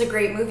like, this is a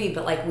great movie,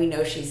 but like, we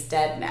know she's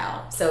dead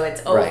now, so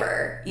it's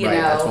over. You know,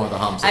 that's one of the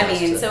humps. I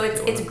mean, so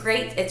it's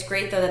great. It's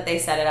great though that they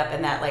set it up,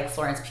 and that like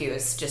Florence Pugh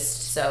is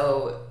just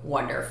so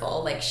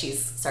wonderful. Like,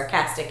 she's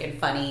sarcastic and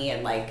funny,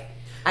 and like,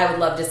 I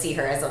would love to see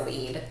her as a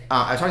lead.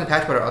 I was talking to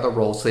Patrick about her other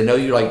roles. So they know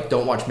you like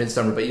don't watch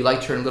Midsommar, but you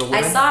liked her in Little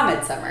Women. I saw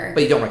Midsommar,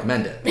 but you don't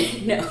recommend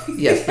it. No.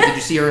 Yes, but did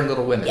you see her in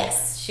Little Women?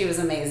 Yes, she was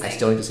amazing. I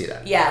still need to see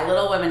that. Yeah,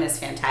 Little Women is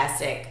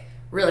fantastic.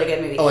 Really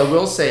good movie. Oh, I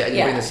will say, I need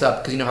to bring this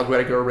up, because you know how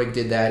Greta Gerwig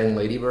did that in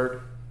Lady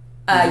Bird?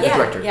 The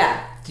director.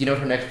 Yeah. Do you know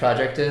what her next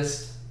project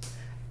is?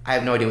 I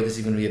have no idea what this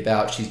is going to be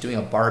about. She's doing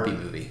a Barbie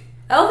movie.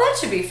 Oh, that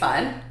should be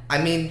fun.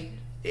 I mean,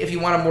 if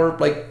you want a more,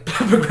 like,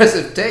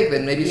 progressive take,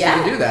 then maybe she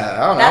can do that.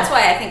 I don't know. That's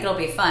why I think it'll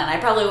be fun. I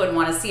probably wouldn't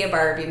want to see a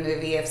Barbie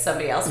movie if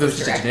somebody else was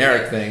just directing a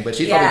generic thing, but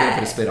she's probably going to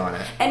put a spin on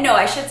it. And no,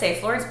 I should say,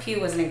 Florence Pugh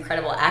was an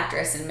incredible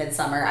actress in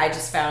Midsommar. I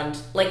just found,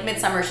 like,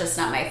 Midsummar's just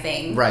not my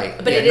thing. Right.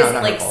 But it is,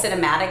 like,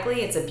 cinematically,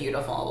 it's a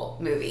beautiful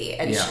movie.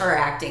 And her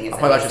acting is I'll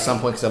probably watch it at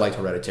some point because I liked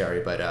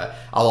Hereditary, but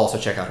I'll also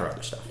check out her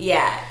other stuff.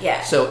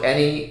 Yeah. So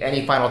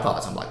any final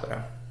thoughts on Black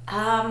Widow?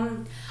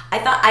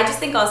 I just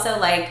think also,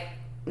 like,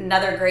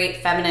 another great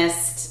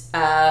feminist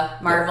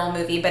Marvel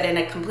movie, but in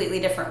a completely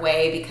different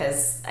way,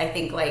 because I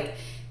think, like,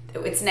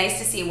 it's nice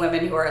to see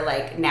women who are,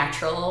 like,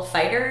 natural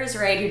fighters,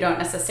 right? Who don't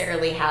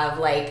necessarily have,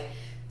 like,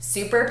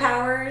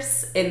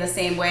 superpowers in the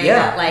same way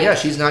that, like,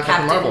 she's not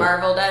Captain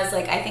Marvel does.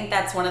 Like, I think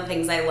that's one of the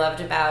things I loved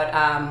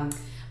about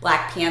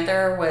Black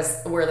Panther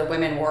were the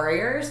women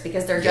warriors,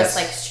 because they're just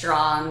like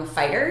strong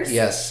fighters.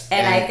 Yes.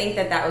 And I think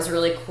that was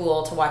really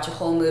cool to watch a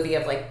whole movie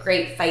of like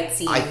great fight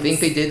scenes. I think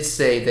they did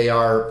say they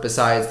are,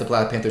 besides the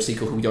Black Panther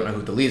sequel, who we don't know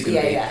who the lead is going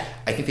to be. Yeah.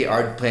 I think they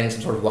are planning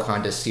some sort of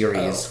Wakanda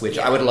series, which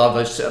I would love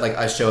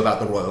a show about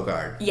the Royal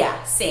Guard.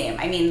 Yeah, same.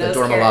 I mean, there's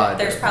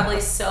probably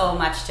so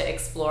much to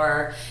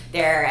explore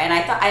there. And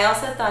I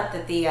also thought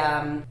that the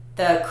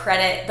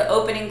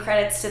opening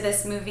credits to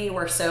this movie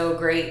were so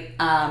great.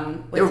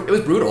 It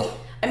was brutal.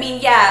 I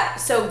mean,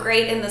 so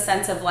great in the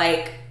sense of,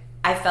 like,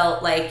 I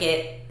felt like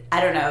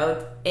I don't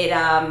know,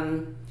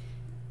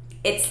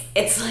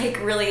 it's like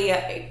really,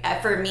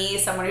 for me,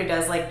 someone who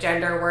does like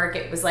gender work,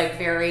 it was like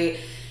the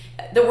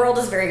world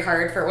is very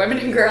hard for women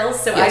and girls,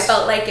 so I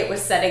felt like it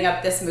was setting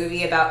up this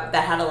movie that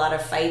had a lot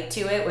of fight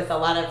to it, with a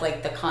lot of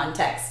like the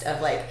context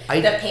of like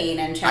the pain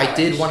and challenge. I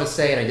did want to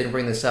say, and I didn't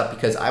bring this up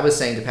because I was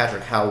saying to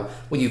Patrick how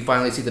when you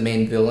finally see the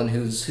main villain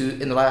who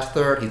in the last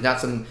third, he's not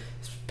some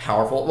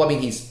powerful. Well, I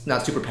mean, he's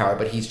not superpowered,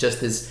 but he's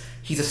just this.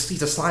 He's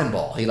a slime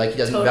ball. He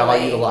doesn't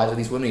value the lives of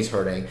these women he's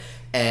hurting.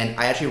 And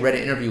I actually read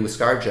an interview with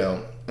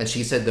ScarJo, and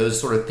she said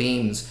those sort of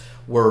themes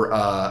were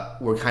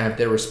kind of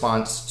their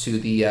response to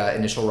the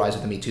initial rise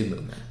of the Me Too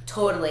movement.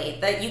 Totally.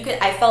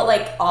 I felt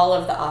like all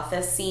of the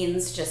Office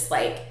scenes just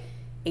like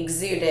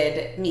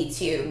exuded Me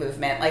Too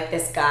movement. Like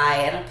this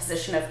guy in a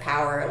position of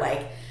power,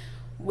 like,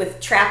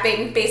 with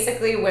trapping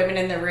basically women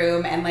in the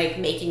room and like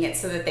making it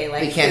so that they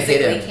like can't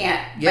physically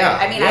can't. Yeah.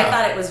 I mean, I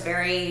thought it was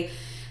very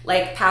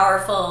like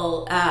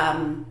powerful.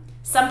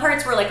 Some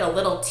parts were like a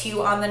little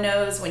too on the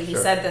nose when he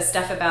said the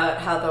stuff about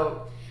how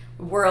the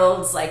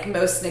world's like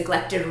most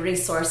neglected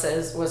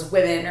resources was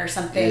women or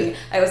something. Yeah.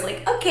 I was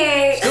like,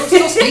 okay,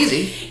 still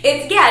sleazy.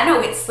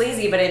 It's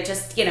sleazy, but it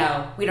just, you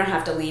know, we don't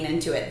have to lean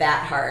into it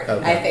that hard.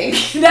 Okay. I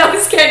think that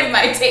was kind of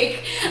my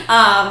take.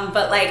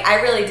 But like,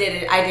 I really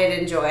did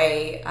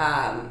enjoy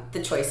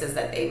the choices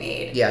that they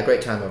made. Yeah,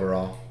 great time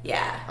overall.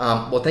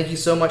 Yeah. Well, thank you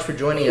so much for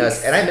joining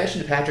us. And I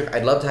mentioned to Patrick,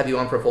 I'd love to have you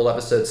on for a full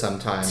episode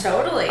sometime.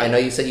 Totally. I know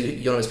you said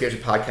you don't have experience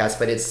with podcasts,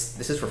 but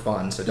this is for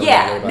fun, so don't worry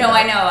about that.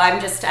 I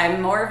know.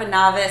 I'm more of a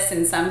novice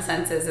in some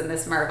senses in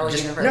this Marvel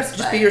universe.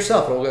 Just be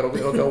yourself. It'll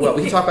go well.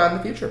 We can talk about it in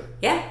the future.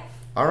 Yeah.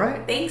 All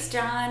right. Thanks,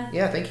 John.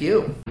 Yeah, thank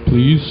you.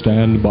 Please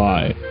stand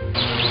by.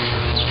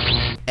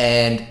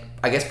 And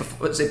I guess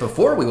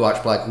before we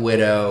watch Black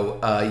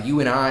Widow, you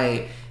and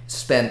I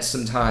spent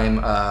some time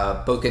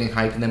both getting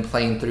hyped and then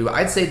playing through.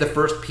 I'd say the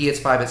first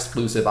PS5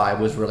 exclusive I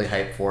was really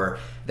hyped for,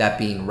 that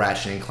being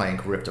Ratchet and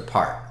Clank Rift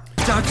Apart.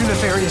 Dr.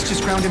 Nefarious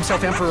just crowned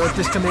himself Emperor of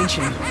this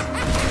dimension.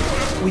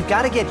 We've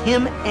got to get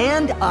him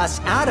and us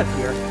out of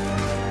here.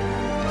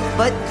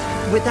 But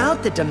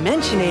without the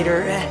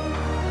Dimensionator...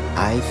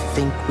 I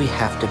think we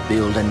have to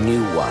build a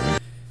new one.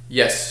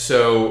 Yes,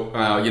 so,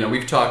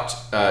 we've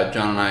talked,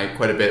 John and I,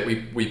 quite a bit.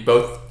 We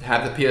both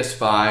have the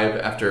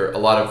PS5 after a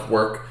lot of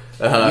work.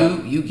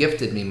 You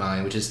gifted me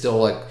mine, which is still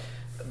like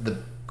the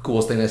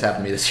coolest thing that's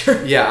happened to me this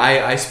year. Yeah,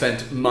 I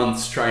spent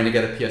months trying to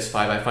get a PS5.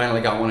 I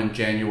finally got one in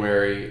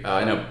January.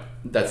 I know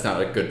that's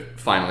not a good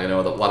final. I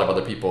know that a lot of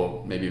other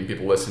people, maybe even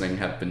people listening,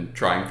 have been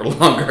trying for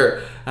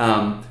longer.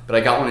 But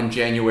I got one in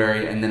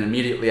January, and then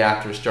immediately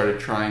after started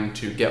trying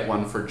to get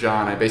one for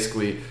John. I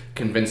basically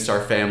convinced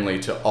our family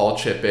to all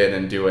chip in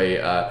and do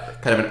a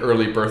kind of an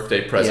early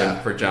birthday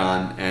present for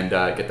John and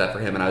get that for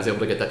him. And I was able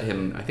to get that to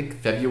him, I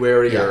think,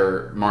 February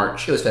or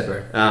March. It was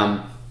February.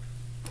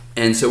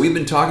 And so we've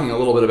been talking a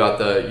little bit about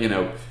the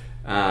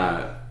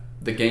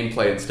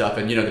gameplay and stuff.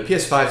 And, the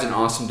PS5 is an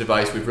awesome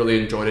device. We've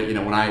really enjoyed it.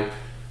 When I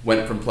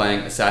went from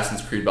playing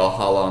Assassin's Creed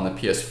Valhalla on the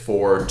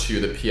PS4 to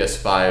the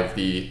PS5,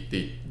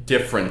 the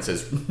difference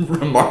is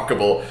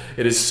remarkable.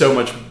 It is so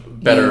much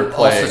better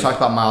playing. Also talked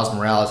about Miles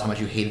Morales, how much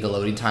you hated the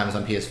loading times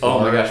on PS4. Oh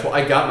my gosh. Well,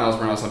 I got Miles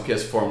Morales on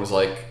PS4 and was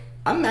like,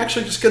 I'm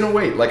actually just going to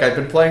wait. Like, I've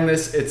been playing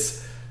this.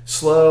 It's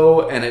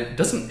slow, and it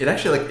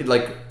actually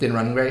didn't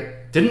run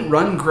great. Didn't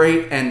run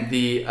great, and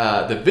the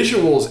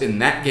visuals in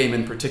that game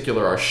in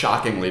particular are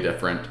shockingly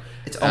different.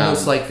 It's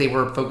almost like they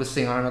were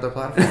focusing on another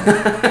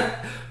platform.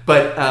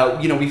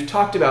 But, we've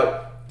talked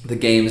about the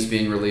games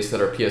being released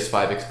that are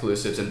PS5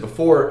 exclusives, and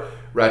before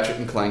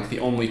Ratchet & Clank, the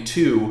only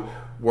two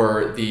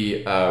were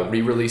the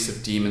re-release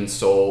of Demon's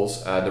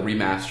Souls, the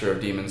remaster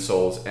of Demon's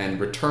Souls, and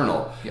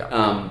Returnal.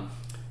 Yeah.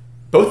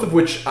 Both of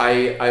which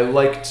I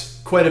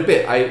liked quite a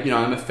bit.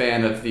 I'm a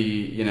fan of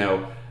the,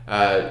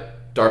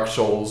 Dark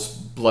Souls,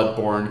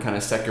 Bloodborne, kind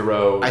of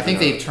Sekiro. I think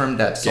they've termed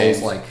that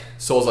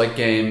Souls-like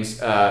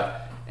games.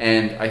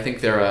 And I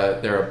think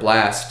they're a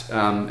blast.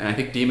 And I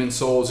think Demon's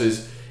Souls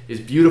is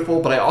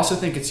beautiful, but I also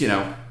think it's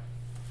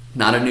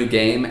not a new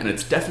game, and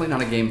it's definitely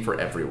not a game for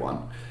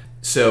everyone.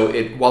 So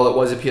while it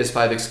was a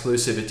PS5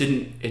 exclusive,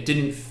 it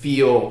didn't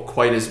feel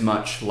quite as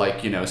much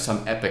like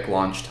some epic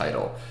launch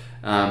title.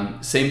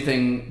 Same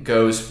thing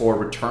goes for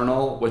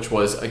Returnal, which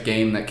was a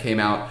game that came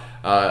out,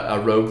 a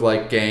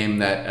roguelike game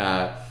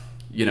that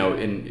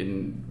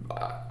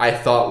I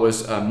thought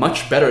was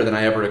much better than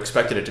I ever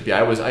expected it to be.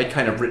 I'd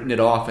kind of written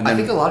it off, and then, I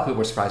think a lot of people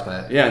were surprised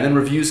by it. Yeah, and then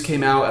reviews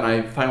came out, and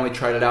I finally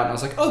tried it out, and I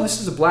was like, oh,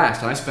 this is a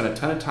blast. And I spent a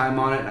ton of time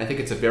on it, and I think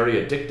it's a very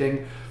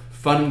addicting,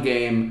 fun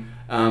game.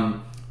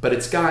 But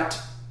it's got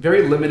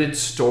very limited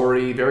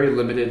story, very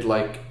limited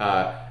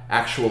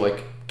actual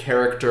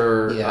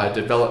character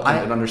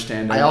development and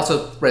understanding. I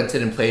also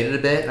rented and played it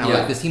a bit, and I'm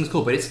like, this seems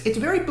cool, but it's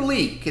very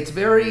bleak. It's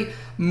very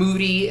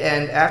moody,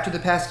 and after the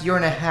past year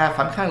and a half,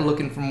 I'm kind of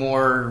looking for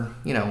more,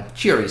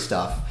 cheery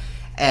stuff.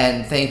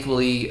 And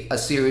thankfully, a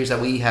series that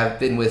we have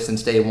been with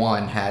since day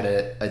one had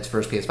its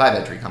first PS5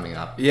 entry coming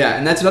up. Yeah,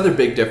 and that's another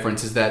big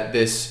difference, is that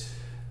these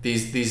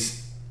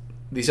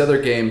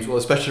other games, well,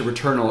 especially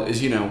Returnal,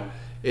 is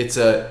it's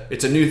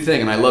a new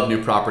thing, and I love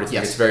new properties.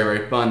 Yes. It's very,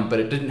 very fun, but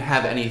it didn't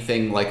have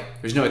anything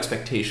there's no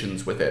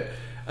expectations with it.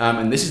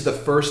 And this is the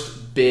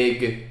first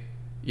big,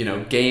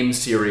 game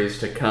series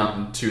to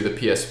come to the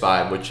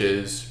PS5, which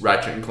is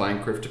Ratchet &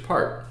 Clank Rift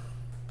Apart.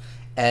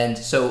 And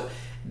so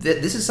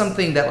this is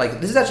something that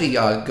this is actually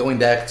going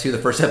back to the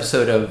first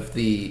episode of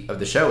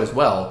the show as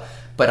well.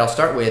 But I'll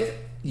start with,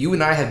 you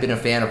and I have been a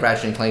fan of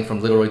Ratchet & Clank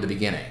from literally the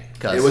beginning.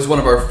 It was one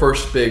of our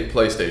first big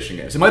PlayStation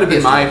games. It might have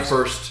been my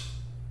first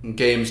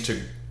games to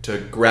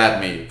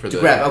grab me for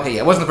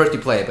it wasn't the first you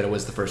played, but it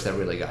was the first that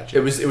really got you.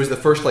 It was the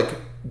first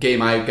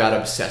game I got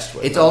obsessed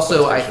with. It's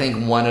also, I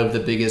think, one of the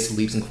biggest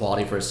leaps in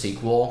quality for a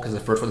sequel, because the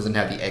first one doesn't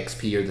have the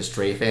XP or the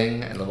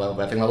strafing and the level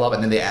up,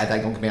 and then they add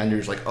that command, you're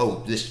just like,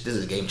 oh, this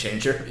is a game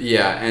changer.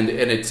 Yeah, and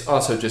it's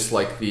also just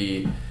I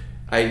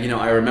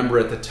remember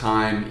at the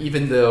time,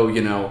 even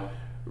though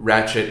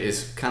Ratchet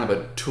is kind of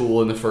a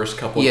tool in the first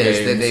couple games.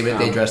 Yes,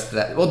 they addressed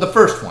that. Well, the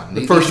first one.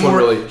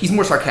 He's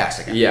more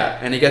sarcastic. Yeah,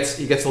 and he gets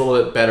a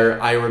little bit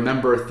better. I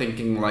remember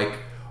thinking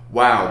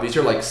wow, these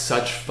are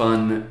such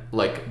fun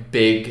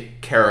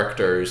big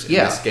characters in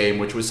this game,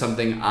 which was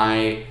something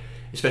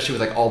especially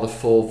with all the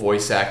full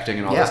voice acting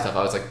and all that stuff,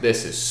 I was like,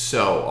 this is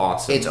so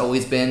awesome. It's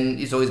always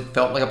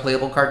felt like a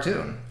playable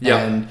cartoon. Yeah.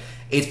 And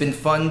it's been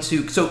fun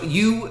to. So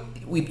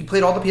we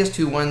played all the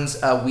PS2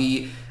 ones.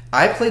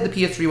 I played the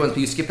PS3 ones,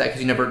 but you skipped that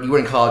because you were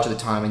in college at the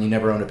time and you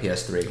never owned a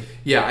PS3.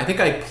 Yeah, I think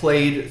I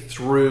played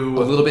through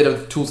a little bit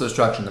of Tools of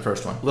Destruction, the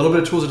first one. A little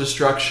bit of Tools of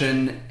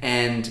Destruction,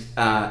 and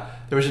there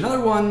was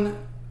another one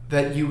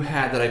that you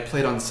had that I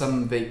played on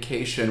some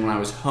vacation when I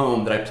was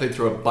home that I played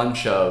through a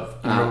bunch of.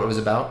 You remember what it was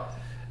about?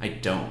 I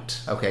don't.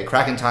 Okay,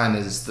 Crack in Time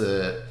is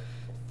the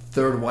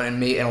third one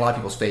and a lot of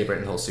people's favorite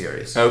in the whole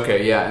series.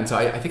 Okay, yeah, and so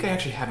I think I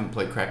actually haven't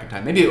played Crack in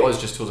Time. Maybe it was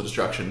just Tools of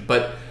Destruction,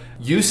 but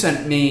you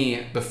sent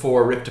me,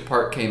 before Rift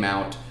Apart came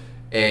out,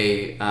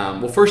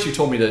 first you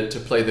told me to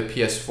play the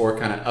PS4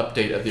 kind of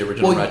update of the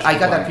original Ratchet. I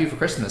got that for you for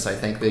Christmas, I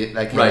think,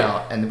 that came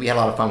out, and we had a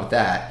lot of fun with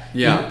that.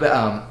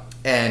 Yeah.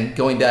 And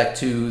going back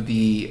to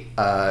the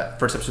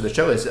first episode of the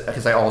show is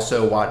because I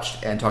also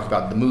watched and talked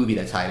about the movie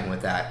that tied in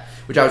with that,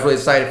 which I was really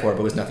excited for,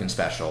 but was nothing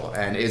special.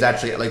 And it was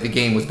actually, the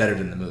game was better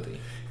than the movie.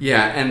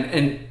 Yeah,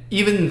 and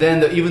even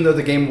then, even though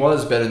the game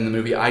was better than the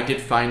movie, I did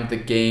find the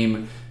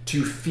game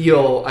to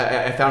feel,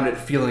 I found it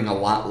feeling a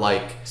lot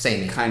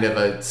samey, kind of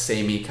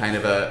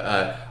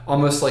a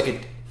almost like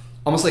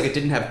it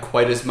didn't have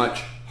quite as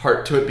much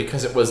heart to it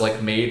because it was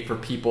like made for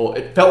people.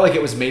 It felt like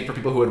it was made for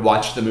people who had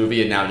watched the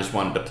movie and now just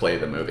wanted to play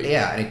the movie.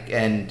 Yeah,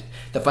 and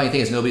the funny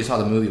thing is nobody saw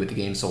the movie with the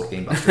game sold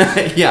Game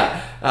Busters.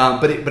 Yeah,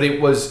 but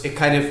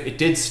it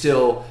did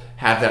still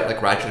have that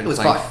like Ratchet and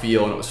Clank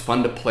feel, and it was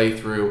fun to play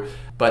through.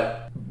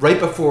 But right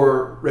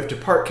before Rift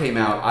Apart came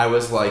out, I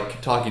was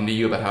like talking to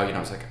you about how, I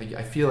was like,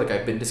 I feel like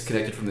I've been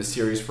disconnected from the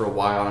series for a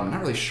while, and I'm not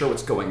really sure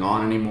what's going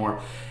on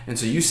anymore. And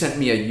so you sent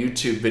me a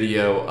YouTube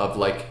video of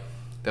like,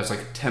 that was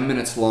like 10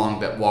 minutes long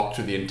that walked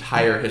through the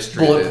entire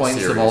history bullet of the points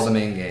series. of all the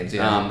main games.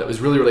 Yeah, that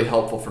was really, really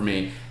helpful for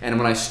me. And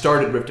when I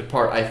started Rift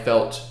Apart, I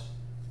felt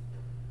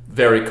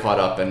very caught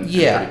up and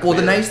yeah. and well,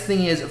 the nice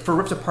thing is for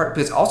Rift Apart,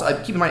 because also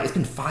keep in mind it's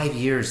been 5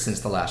 years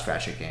since the last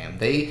Ratchet game.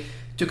 They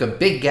took a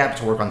big gap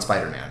to work on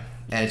Spider-Man,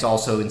 and it's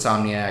also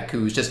Insomniac,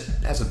 who just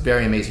has a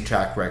very amazing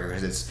track record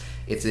because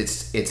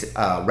it's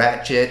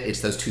Ratchet,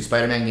 it's those 2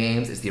 Spider-Man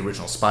games, it's the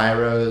original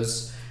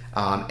Spyros.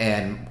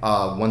 And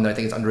one that I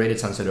think is underrated,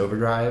 Sunset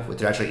Overdrive, which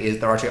there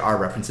actually are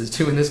references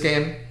to in this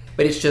game.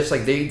 But it's just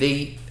like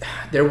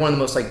they're one of the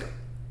most like,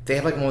 they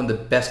have like one of the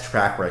best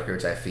track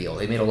records, I feel.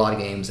 They made a lot of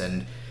games,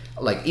 and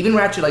like even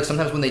Ratchet, like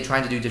sometimes when they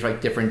try to do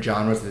different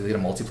genres, they get a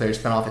multiplayer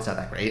spinoff, it's not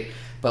that great.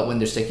 But when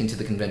they're sticking to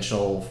the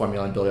conventional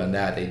formula and building on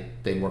that,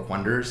 they work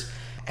wonders.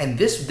 And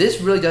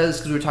this really does,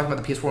 because we were talking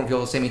about the PS4 and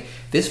feel the same.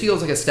 This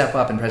feels like a step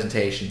up in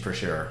presentation for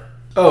sure.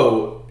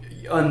 Oh,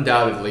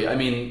 undoubtedly. I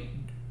mean,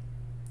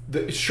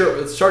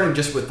 starting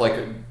just with like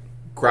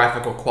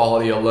graphical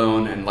quality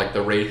alone and like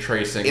the ray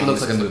tracing. It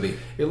looks like a movie.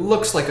 It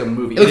looks like a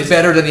movie. It looks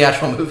better than the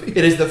actual movie.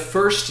 It is the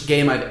first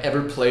game I've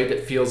ever played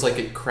that feels like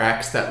it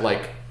cracks that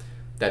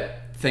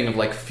thing of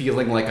like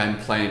feeling like I'm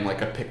playing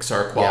like a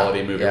Pixar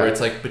quality movie where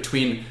it's like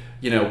between,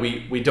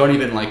 we don't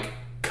even like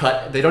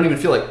they don't even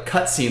feel like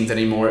cutscenes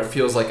anymore. It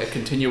feels like a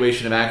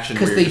continuation of action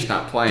where you're just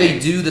not playing. They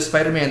do the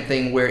Spider-Man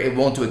thing where it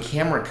won't do a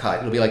camera cut.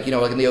 It'll be like,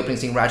 like in the opening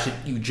scene, Ratchet,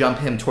 you jump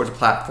him towards a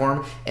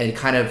platform and it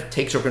kind of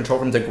takes your control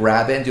from him to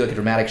grab it and do like a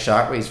dramatic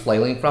shot where he's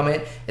flailing from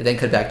it and then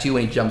cut back to you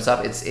when he jumps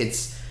up.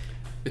 It's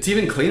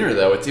even cleaner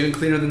though. It's even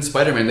cleaner than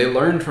Spider-Man. They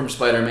learned from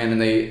Spider-Man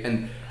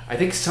and I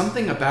think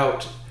something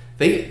about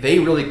they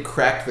really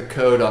cracked the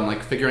code on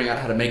like figuring out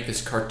how to make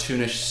this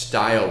cartoonish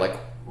style like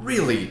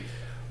really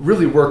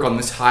work on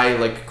this high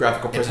like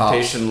graphical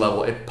presentation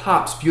level. It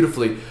pops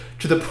beautifully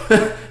to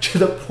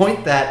the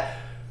point that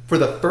for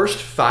the first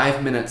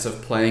 5 minutes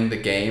of playing the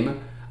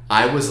game,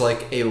 I was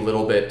like a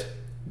little bit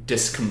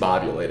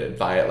discombobulated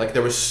by it. Like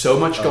there was so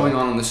much going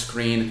on the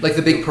screen, like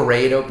the big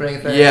parade opening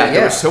thing. Yeah,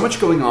 there was so much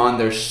going on.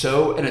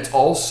 And it's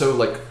all so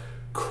like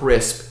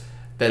crisp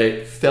that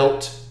it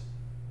felt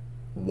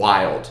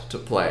wild to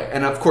play.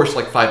 And of course,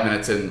 like 5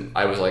 minutes in,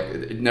 I was like,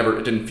 it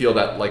didn't feel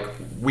that like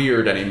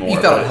weird anymore.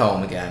 You felt at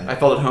home again. I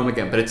felt at home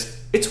again, but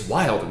it's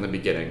wild in the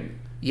beginning.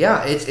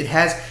 Yeah,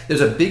 there's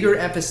a bigger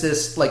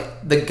emphasis, like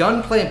the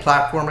gunplay and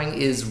platforming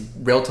is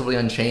relatively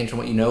unchanged from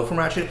what you know from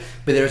Ratchet,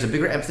 but there's a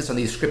bigger emphasis on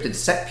these scripted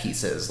set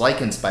pieces, like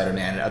in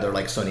Spider-Man and other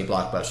like Sony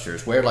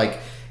blockbusters, where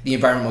like the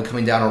environment will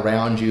coming down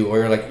around you,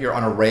 or you're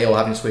on a rail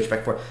having to switch back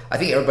and forth. I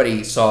think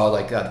everybody saw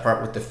like the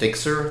part with the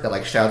Fixer, that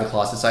like Shadow the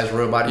Colossus-sized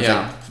robot, who's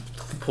like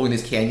pulling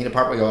this canyon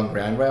apart by going on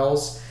ground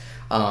rails,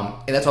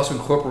 and that's also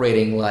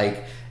incorporating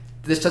like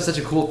this does such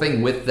a cool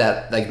thing with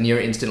that like near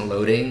instant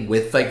loading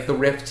with like the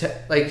Rift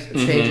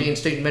changing in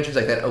state dimensions,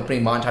 like that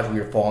opening montage where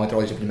you're falling through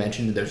all these different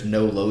dimensions and there's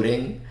no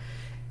loading.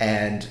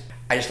 And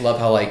I just love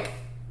how like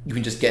you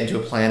can just get into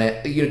a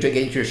planet, get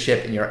into your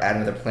ship and you're at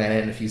another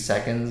planet in a few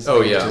seconds. Oh,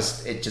 like, yeah.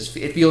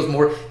 It feels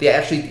more. They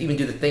actually even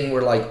do the thing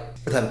where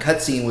like they'll have a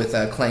cutscene with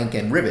Clank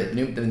and Rivet,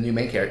 the new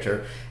main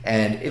character,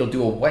 and it'll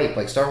do a wipe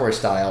like Star Wars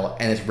style,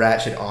 and it's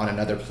Ratchet on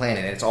another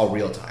planet, and it's all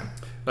real time.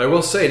 I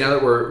will say, now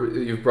that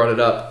you've brought it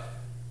up,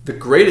 the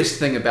greatest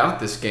thing about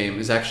this game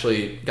is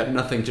actually got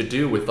nothing to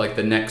do with like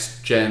the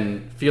next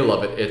gen feel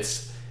of it.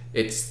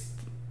 It's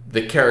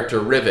the character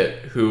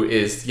Rivet, who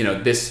is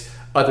this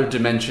other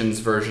dimensions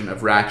version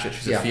of Ratchet.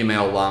 She's a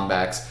female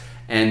Lombax,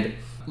 and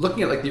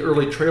looking at like the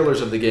early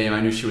trailers of the game, I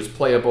knew she was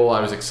playable.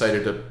 I was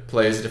excited to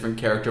play as a different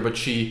character, but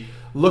she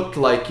looked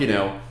like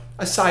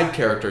a side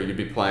character you'd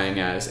be playing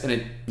as.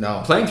 And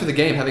playing through the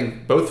game,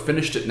 having both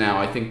finished it now,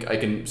 I think I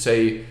can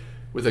say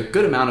with a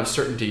good amount of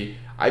certainty,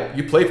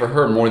 you play for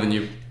her more than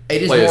you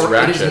play as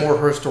Ratchet. It is more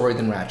her story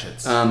than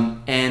Ratchet's.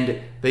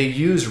 And they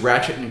use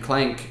Ratchet and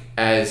Clank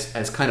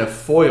as kind of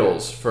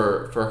foils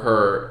for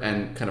her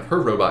and kind of her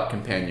robot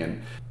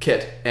companion,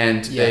 Kit.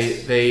 And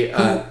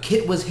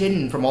Kit was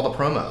hidden from all the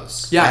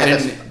promos. Yeah, I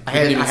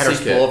had her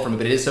spoiled from it,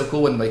 but it is so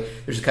cool when like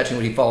there's a cutscene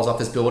when he falls off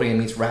this building and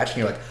meets Ratchet,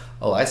 and you're like,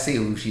 oh, I see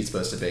who she's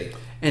supposed to be.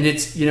 And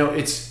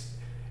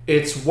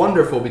it's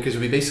wonderful because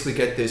we basically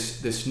get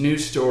this new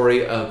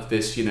story of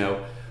this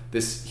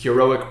this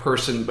heroic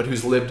person, but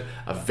who's lived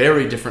a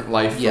very different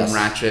life from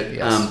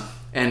Ratchet,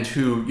 and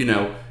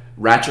who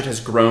Ratchet has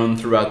grown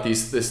throughout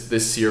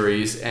this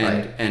series,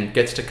 and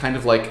gets to kind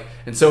of like,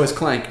 and so has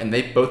Clank, and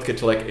they both get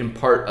to like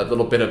impart a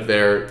little bit of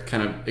their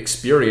kind of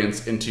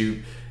experience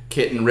into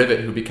Kit and Rivet,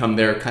 who become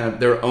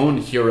their own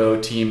hero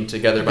team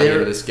together by the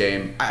end of this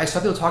game. I saw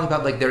people talking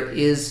about like there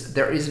is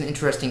an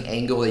interesting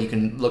angle that you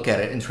can look at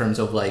it in terms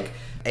of like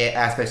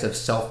aspects of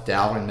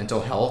self-doubt and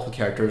mental health with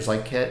characters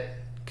like Kit,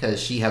 because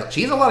she has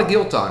a lot of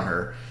guilt on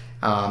her.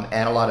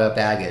 And a lot of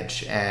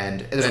baggage,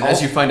 and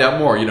as you find out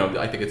more,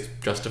 I think it's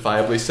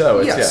justifiably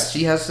so.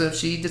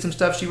 She did some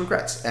stuff she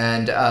regrets,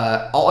 and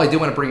I do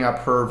want to bring up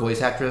her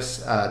voice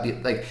actress,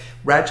 like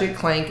Ratchet,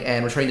 Clank,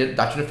 and returning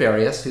Dr.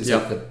 Nefarious, who's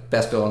like the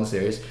best villain in the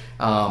series.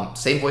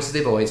 Same voices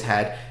they've always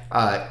had.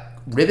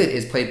 Rivet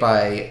is played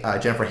by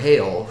Jennifer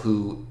Hale,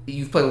 who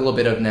you've played a little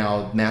bit of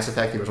now, Mass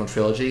Effect, the original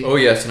trilogy. Oh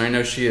yes, and I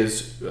know she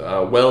is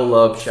well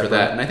loved for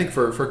that, and I think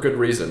for good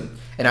reason.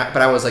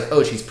 But I was like,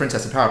 oh, she's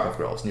Princess and Powerpuff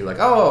Girls, and you're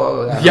like,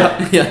 oh,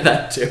 yeah,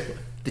 that too.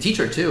 The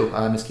teacher too,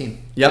 Miss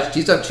Keen. Yep,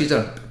 she's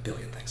done a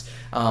billion things.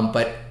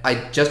 But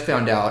I just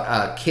found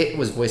out Kit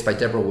was voiced by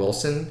Deborah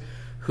Wilson,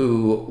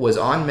 who was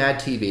on Mad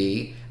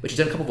TV, but she's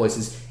done a couple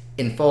voices.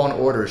 In Fallen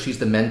Order, she's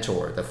the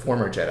mentor, the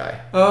former Jedi.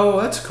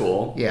 Oh, that's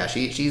cool. Yeah,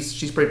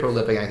 she's pretty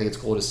prolific. I think it's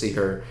cool to see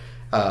her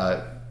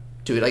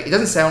do it. Like, it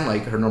doesn't sound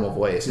like her normal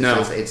voice. It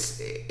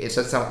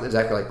doesn't sound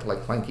exactly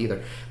like Clank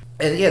either.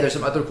 And yeah, there's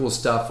some other cool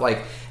stuff.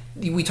 Like,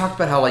 we talked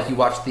about how like you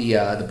watched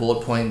the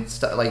bullet point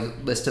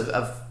list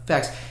of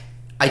facts.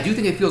 I do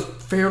think it feels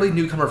fairly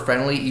newcomer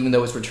friendly, even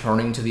though it's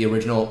returning to the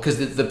original, because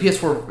the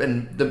PS4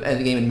 and the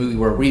game and movie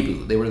were a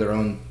reboot. They were their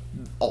own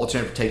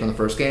alternate take on the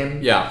first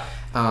game. Yeah.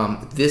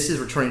 This is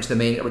returning to the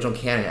main original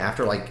canon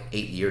after like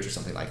 8 years or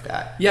something like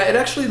that. Yeah, it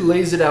actually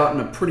lays it out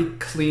in a pretty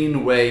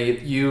clean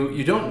way.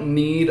 You don't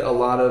need a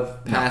lot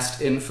of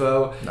past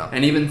info,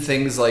 and even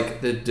things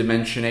like the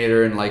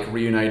Dimensionator and like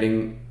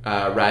reuniting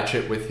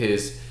Ratchet with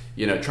his,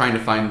 trying to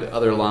find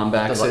other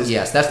Lombaxes.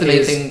 Yes, that's the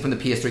main thing from the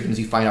PS3 games.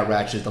 You find out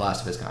Ratchet is the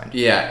last of his kind.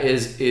 Yeah,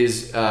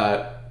 is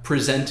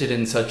presented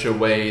in such a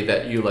way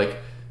that you like,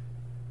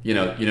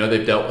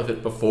 they've dealt with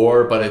it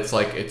before, but it's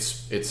like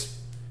it's.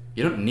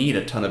 You don't need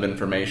a ton of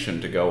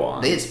information to go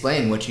on. They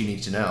explain what you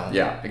need to know.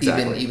 Yeah,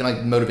 exactly. Even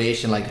like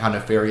motivation, like how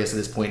Nefarious at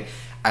this point.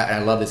 I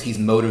love this. He's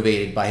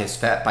motivated by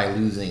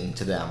losing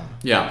to them.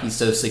 Yeah, he's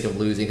so sick of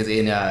losing because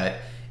in the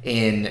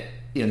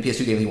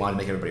PS2 game he wanted to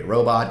make everybody a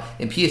robot.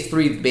 In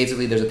PS3,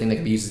 basically there's a thing that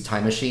can be used as a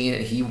time machine,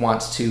 and he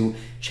wants to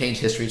change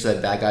history so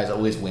that bad guys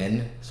always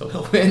win. So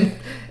he'll win.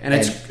 And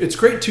it's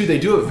great too. They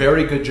do a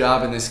very good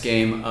job in this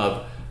game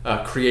of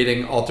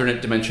creating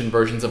alternate dimension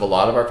versions of a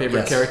lot of our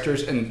favorite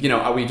characters, and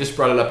we just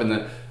brought it up in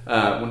the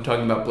when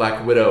talking about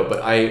Black Widow,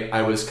 but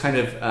I was kind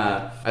of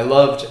I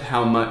loved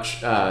how much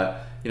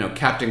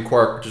Captain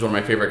Quark, which is one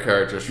of my favorite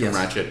characters from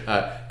Ratchet,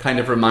 kind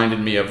of reminded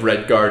me of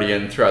Red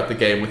Guardian throughout the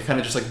game, with kind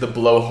of just like the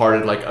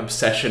blowharded like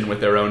obsession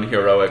with their own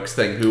heroics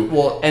thing,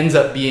 who ends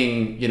up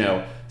being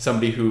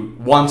somebody who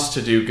wants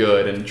to do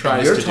good and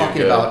tries to do good. You're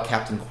talking about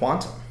Captain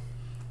Quantum.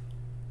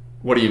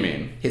 What do you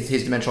mean?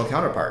 His dimensional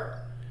counterpart.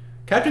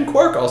 Captain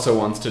Quark also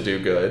wants to do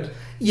good.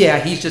 Yeah,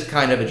 he's just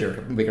kind of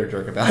a bigger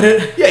jerk about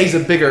it. Yeah, he's a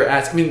bigger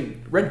ass. I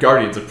mean, Red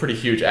Guardian's a pretty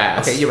huge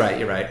ass. Okay, you're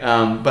right.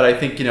 But I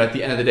think, at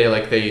the end of the day,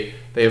 like they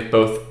have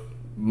both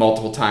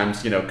multiple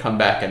times, come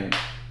back and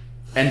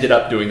ended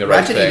up doing the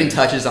right thing. Ratchet even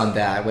touches on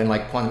that when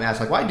like Quantum asks,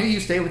 like, why do you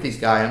stay with these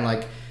guys? I'm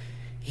like,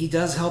 he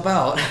does help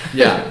out.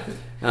 Yeah.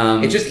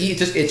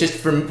 It's just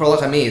for a lot of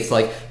time me, it's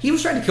like he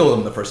was trying to kill them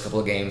in the first couple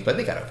of games, but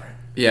they got over it.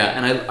 Yeah,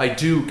 and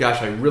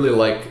I really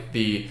like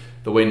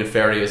the way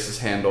Nefarious is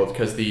handled,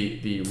 because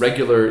the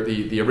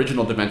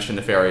original Dimension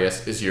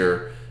Nefarious is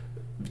your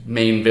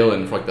main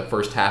villain for like the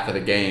first half of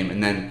the game,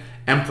 and then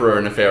Emperor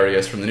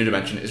Nefarious from the New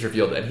Dimension is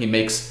revealed, and he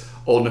makes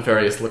old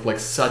Nefarious look like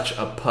such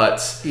a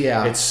putz.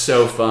 Yeah, it's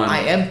so fun.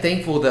 I am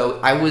thankful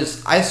though. I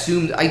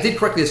did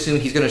correctly assume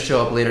he's going to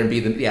show up later and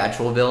be the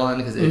actual villain,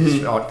 because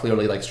it's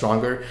clearly like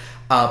stronger.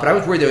 But I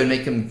was worried they would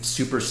make him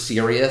super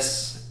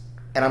serious,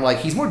 and I'm like,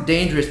 he's more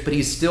dangerous, but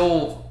he's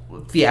still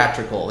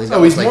theatrical. He's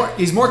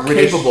more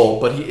capable,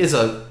 but he is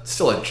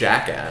still a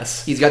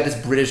jackass. He's got this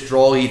British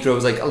drawl. He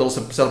throws like a little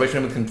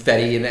celebration with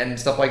confetti and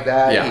stuff like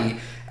that. Yeah.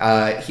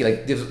 He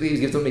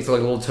makes like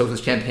little toast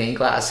with champagne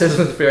glasses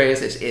with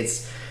Nefarious.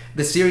 It's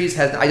the series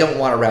has. I don't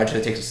want a Ratchet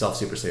that takes itself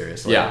super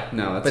seriously. Yeah,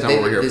 no, that's not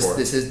what we're here for.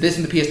 This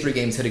and the PS3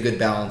 games hit a good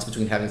balance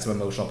between having some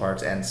emotional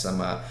parts and some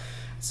but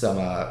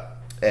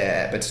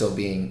still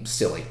being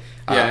silly.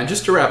 Yeah, and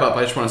just to wrap up,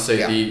 I just want to say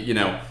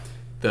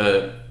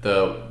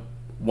the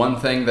one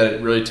thing that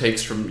it really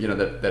takes from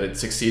that it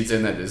succeeds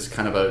in, that is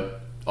kind of a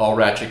all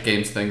Ratchet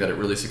games thing that it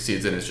really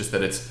succeeds in, is just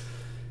that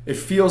it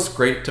feels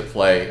great to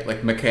play.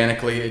 Like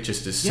mechanically, it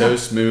just is so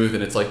smooth,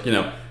 and it's like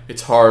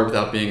it's hard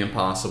without being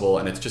impossible,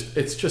 and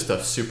it's just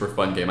a super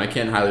fun game. I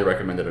can't highly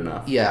recommend it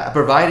enough. Yeah,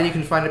 provided you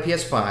can find a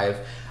PS5.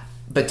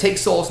 But take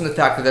solace in the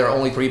fact that there are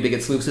only 3 big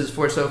exclusives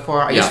for it so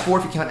far. I guess 4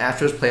 if you count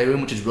Astro's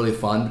Playroom, which is really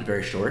fun but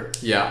very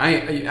short. Yeah,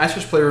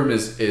 Astro's Playroom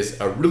is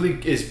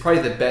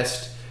probably the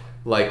best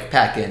like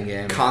pack-in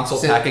game,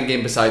 pack-in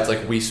game besides like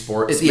Wii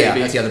Sports. Yeah,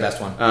 that's the other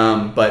best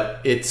one. But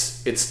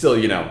it's still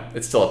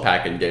it's still a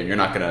pack-in game. You're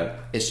not gonna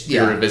be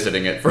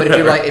revisiting it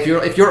forever. But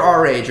if you're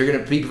our age, you're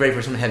gonna be ready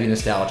for some heavy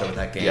nostalgia with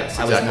that game. Yes,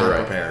 I exactly. was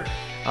not prepared.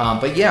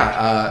 But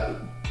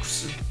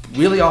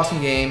really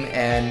awesome game,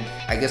 and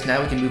I guess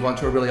now we can move on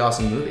to a really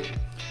awesome movie.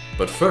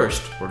 But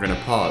first, we're gonna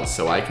pause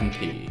so I can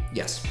pee.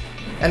 Yes.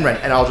 And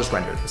I'll just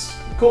render this.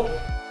 Cool.